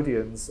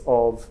custodians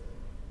of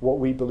what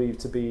we believe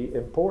to be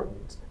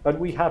important, and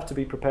we have to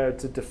be prepared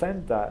to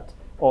defend that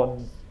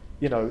on,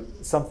 you know,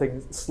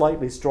 something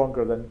slightly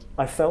stronger than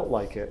I felt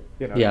like it.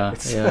 You know,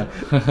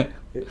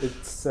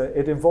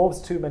 it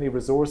involves too many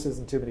resources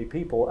and too many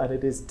people, and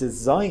it is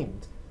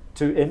designed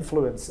to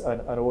influence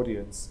an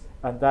audience.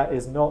 And that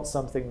is not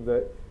something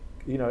that,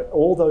 you know,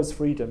 all those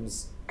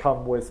freedoms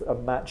come with a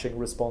matching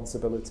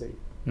responsibility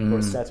or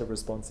a set of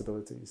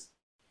responsibilities.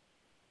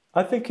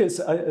 I think it's,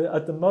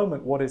 at the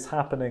moment, what is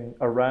happening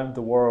around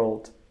the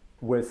world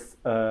with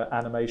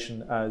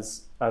animation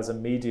as a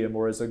medium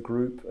or as a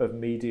group of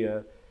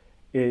media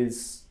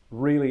is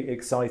really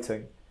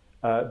exciting.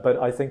 But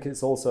I think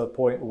it's also a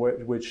point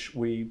which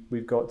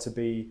we've got to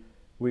be,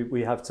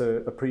 we have to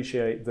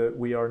appreciate that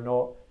we are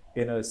not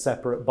in a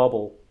separate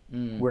bubble.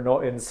 We're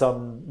not in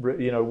some,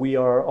 you know, we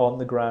are on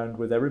the ground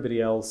with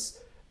everybody else,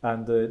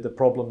 and the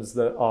problems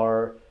that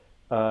are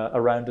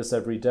around us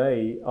every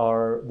day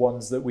are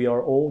ones that we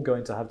are all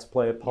going to have to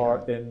play a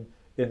part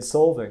in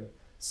solving.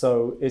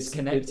 So it's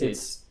connected.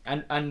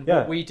 And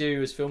what we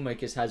do as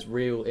filmmakers has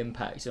real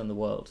impact on the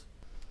world.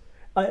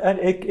 And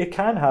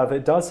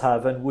it does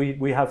have, and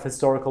we have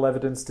historical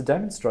evidence to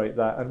demonstrate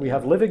that, and we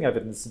have living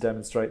evidence to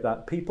demonstrate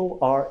that. People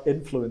are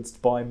influenced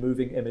by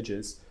moving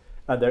images.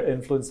 And they're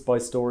influenced by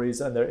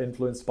stories, and they're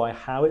influenced by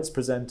how it's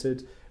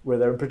presented, where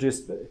they're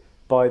produced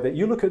by that.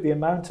 You look at the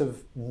amount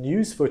of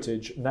news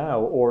footage now,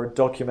 or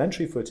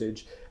documentary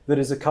footage, that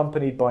is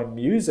accompanied by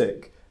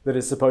music that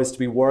is supposed to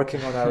be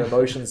working on our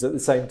emotions at the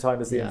same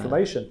time as the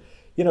information.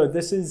 You know,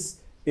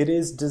 it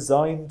is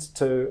designed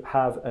to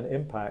have an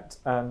impact.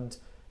 And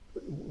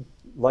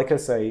like I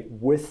say,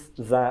 with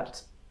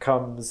that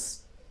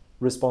comes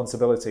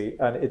responsibility.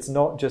 And it's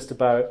not just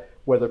about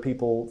whether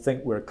people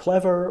think we're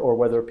clever, or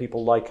whether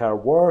people like our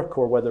work,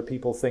 or whether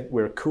people think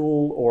we're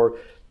cool, or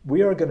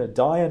we are going to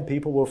die and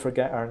people will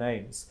forget our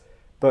names.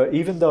 But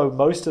even though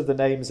most of the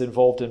names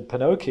involved in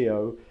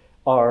Pinocchio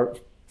are,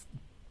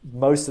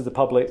 most of the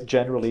public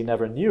generally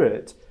never knew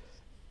it,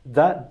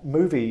 that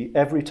movie,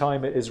 every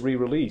time it is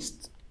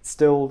re-released,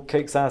 still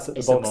kicks ass at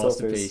the box office. It's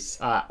a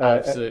masterpiece. I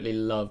absolutely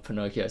love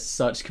Pinocchio.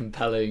 Such a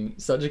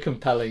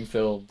compelling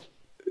film.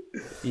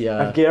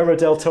 Yeah. And Guillermo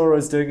del Toro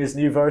is doing his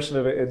new version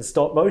of it in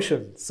stop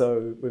motion,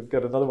 so we've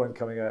got another one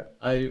coming out.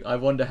 I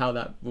wonder how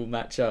that will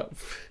match up.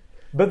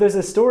 But there's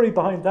a story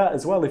behind that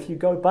as well. If you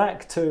go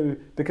back to,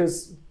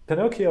 because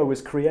Pinocchio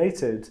was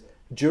created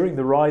during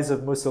the rise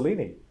of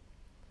Mussolini.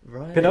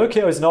 Right.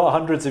 Pinocchio is not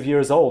hundreds of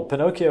years old.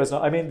 Pinocchio is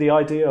not, I mean, the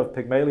idea of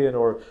Pygmalion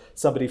or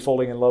somebody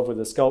falling in love with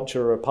a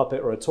sculpture or a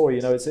puppet or a toy,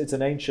 you know, it's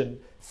an ancient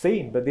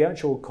theme. But the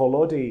actual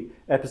Collodi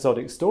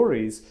episodic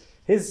stories,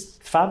 his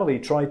family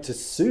tried to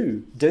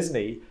sue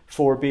Disney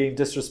for being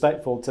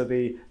disrespectful to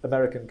the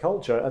American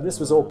culture. And this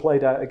was all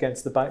played out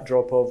against the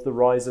backdrop of the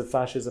rise of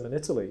fascism in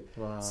Italy.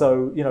 Wow.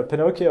 So, you know,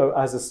 Pinocchio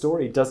as a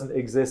story doesn't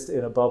exist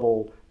in a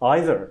bubble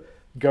either.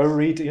 Go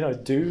read, you know,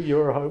 do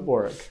your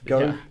homework.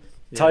 Go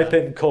type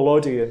in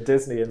Collodi and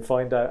Disney and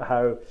find out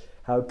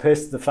how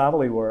pissed the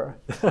family were.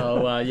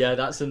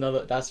 That's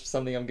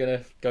something I'm going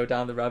to go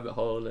down the rabbit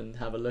hole and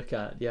have a look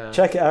at. Yeah.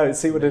 Check it out,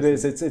 see what it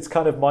is. It's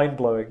kind of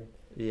mind-blowing.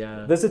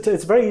 Yeah.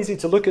 It's very easy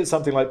to look at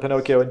something like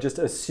Pinocchio and just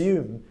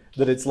assume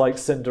that it's like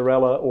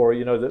Cinderella, or,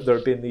 you know, that there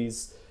have been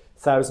these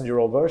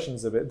 1,000-year-old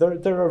versions of it.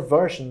 There are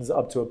versions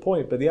up to a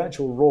point, but the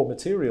actual raw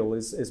material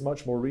is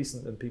much more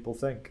recent than people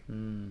think.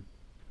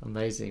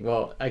 Amazing.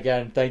 Well,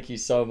 again, thank you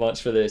so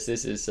much for this.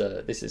 This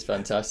is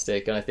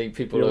fantastic, and I think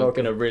people are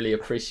going to really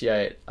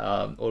appreciate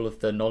all of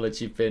the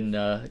knowledge you've been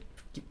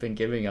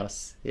giving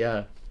us.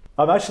 Yeah.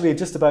 I'm actually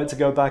just about to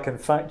go back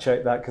and fact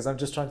check that, because I'm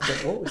just trying to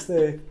think, what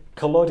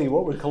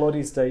were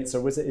Collodi's dates,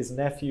 or was it his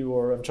nephew,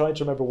 or I'm trying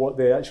to remember what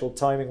the actual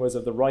timing was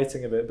of the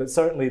writing of it, but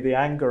certainly the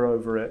anger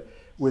over it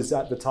was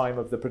at the time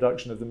of the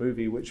production of the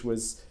movie, which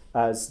was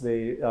as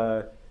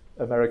the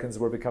Americans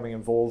were becoming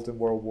involved in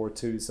World War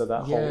II. So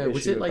that whole issue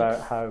was it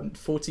about how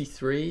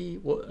 43?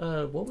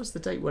 What was the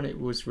date when it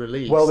was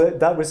released? Well,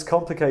 that was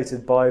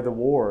complicated by the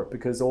war,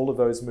 because all of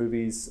those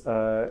movies,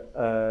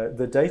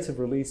 the date of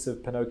release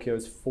of Pinocchio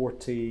is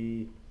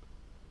 40.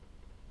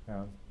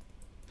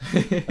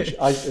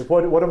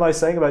 What am I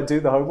saying about do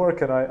the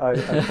homework? And I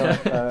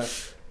can't.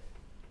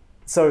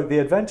 So the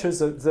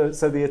Adventures of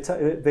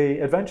the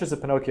Adventures of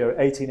Pinocchio,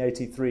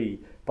 1883,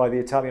 by the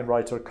Italian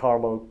writer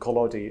Carlo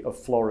Collodi of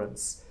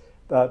Florence.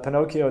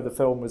 Pinocchio, the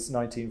film, was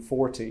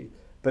 1940,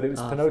 but it was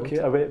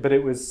Pinocchio. 40. But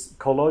it was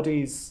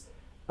Collodi's.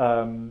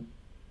 I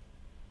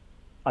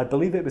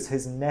believe it was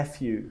his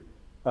nephew,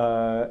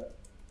 who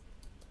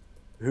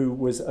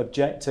was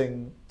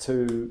objecting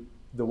to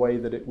the way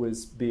that it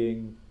was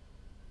being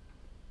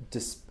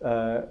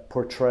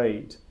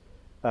portrayed.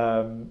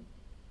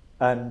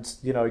 And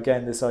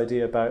again, this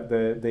idea about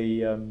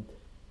the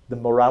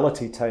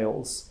morality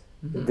tales,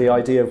 the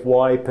idea of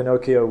why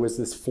Pinocchio was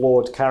this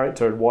flawed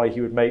character and why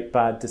he would make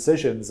bad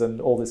decisions and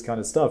all this kind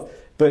of stuff.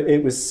 But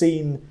it was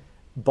seen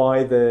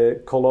by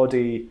the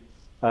Collodi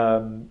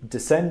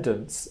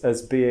descendants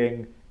as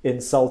being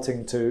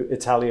insulting to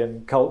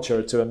Italian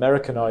culture, to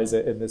Americanize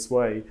it in this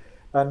way.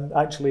 And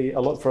actually,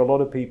 for a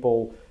lot of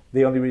people,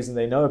 the only reason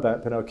they know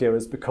about Pinocchio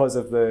is because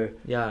of the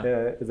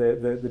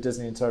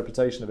Disney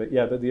interpretation of it.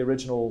 Yeah, but the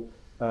original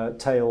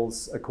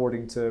tales,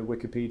 according to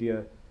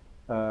Wikipedia,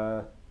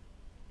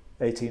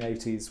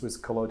 1880s was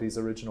Collodi's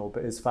original,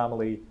 but his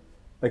family,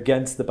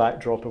 against the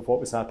backdrop of what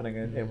was happening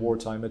in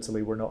wartime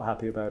Italy, were not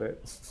happy about it.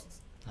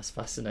 That's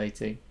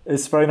fascinating.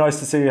 It's very nice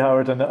to see you,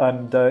 Howard,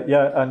 and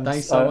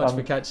thanks so much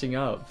for catching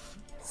up.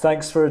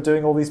 Thanks for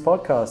doing all these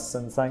podcasts,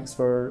 and thanks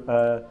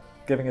for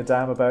giving a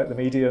damn about the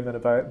medium and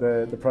about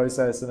the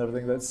process and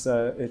everything. That's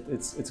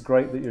it's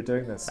great that you're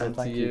doing this. So and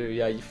thank to you,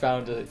 you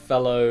found a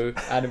fellow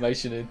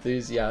animation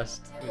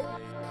enthusiast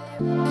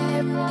with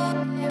me.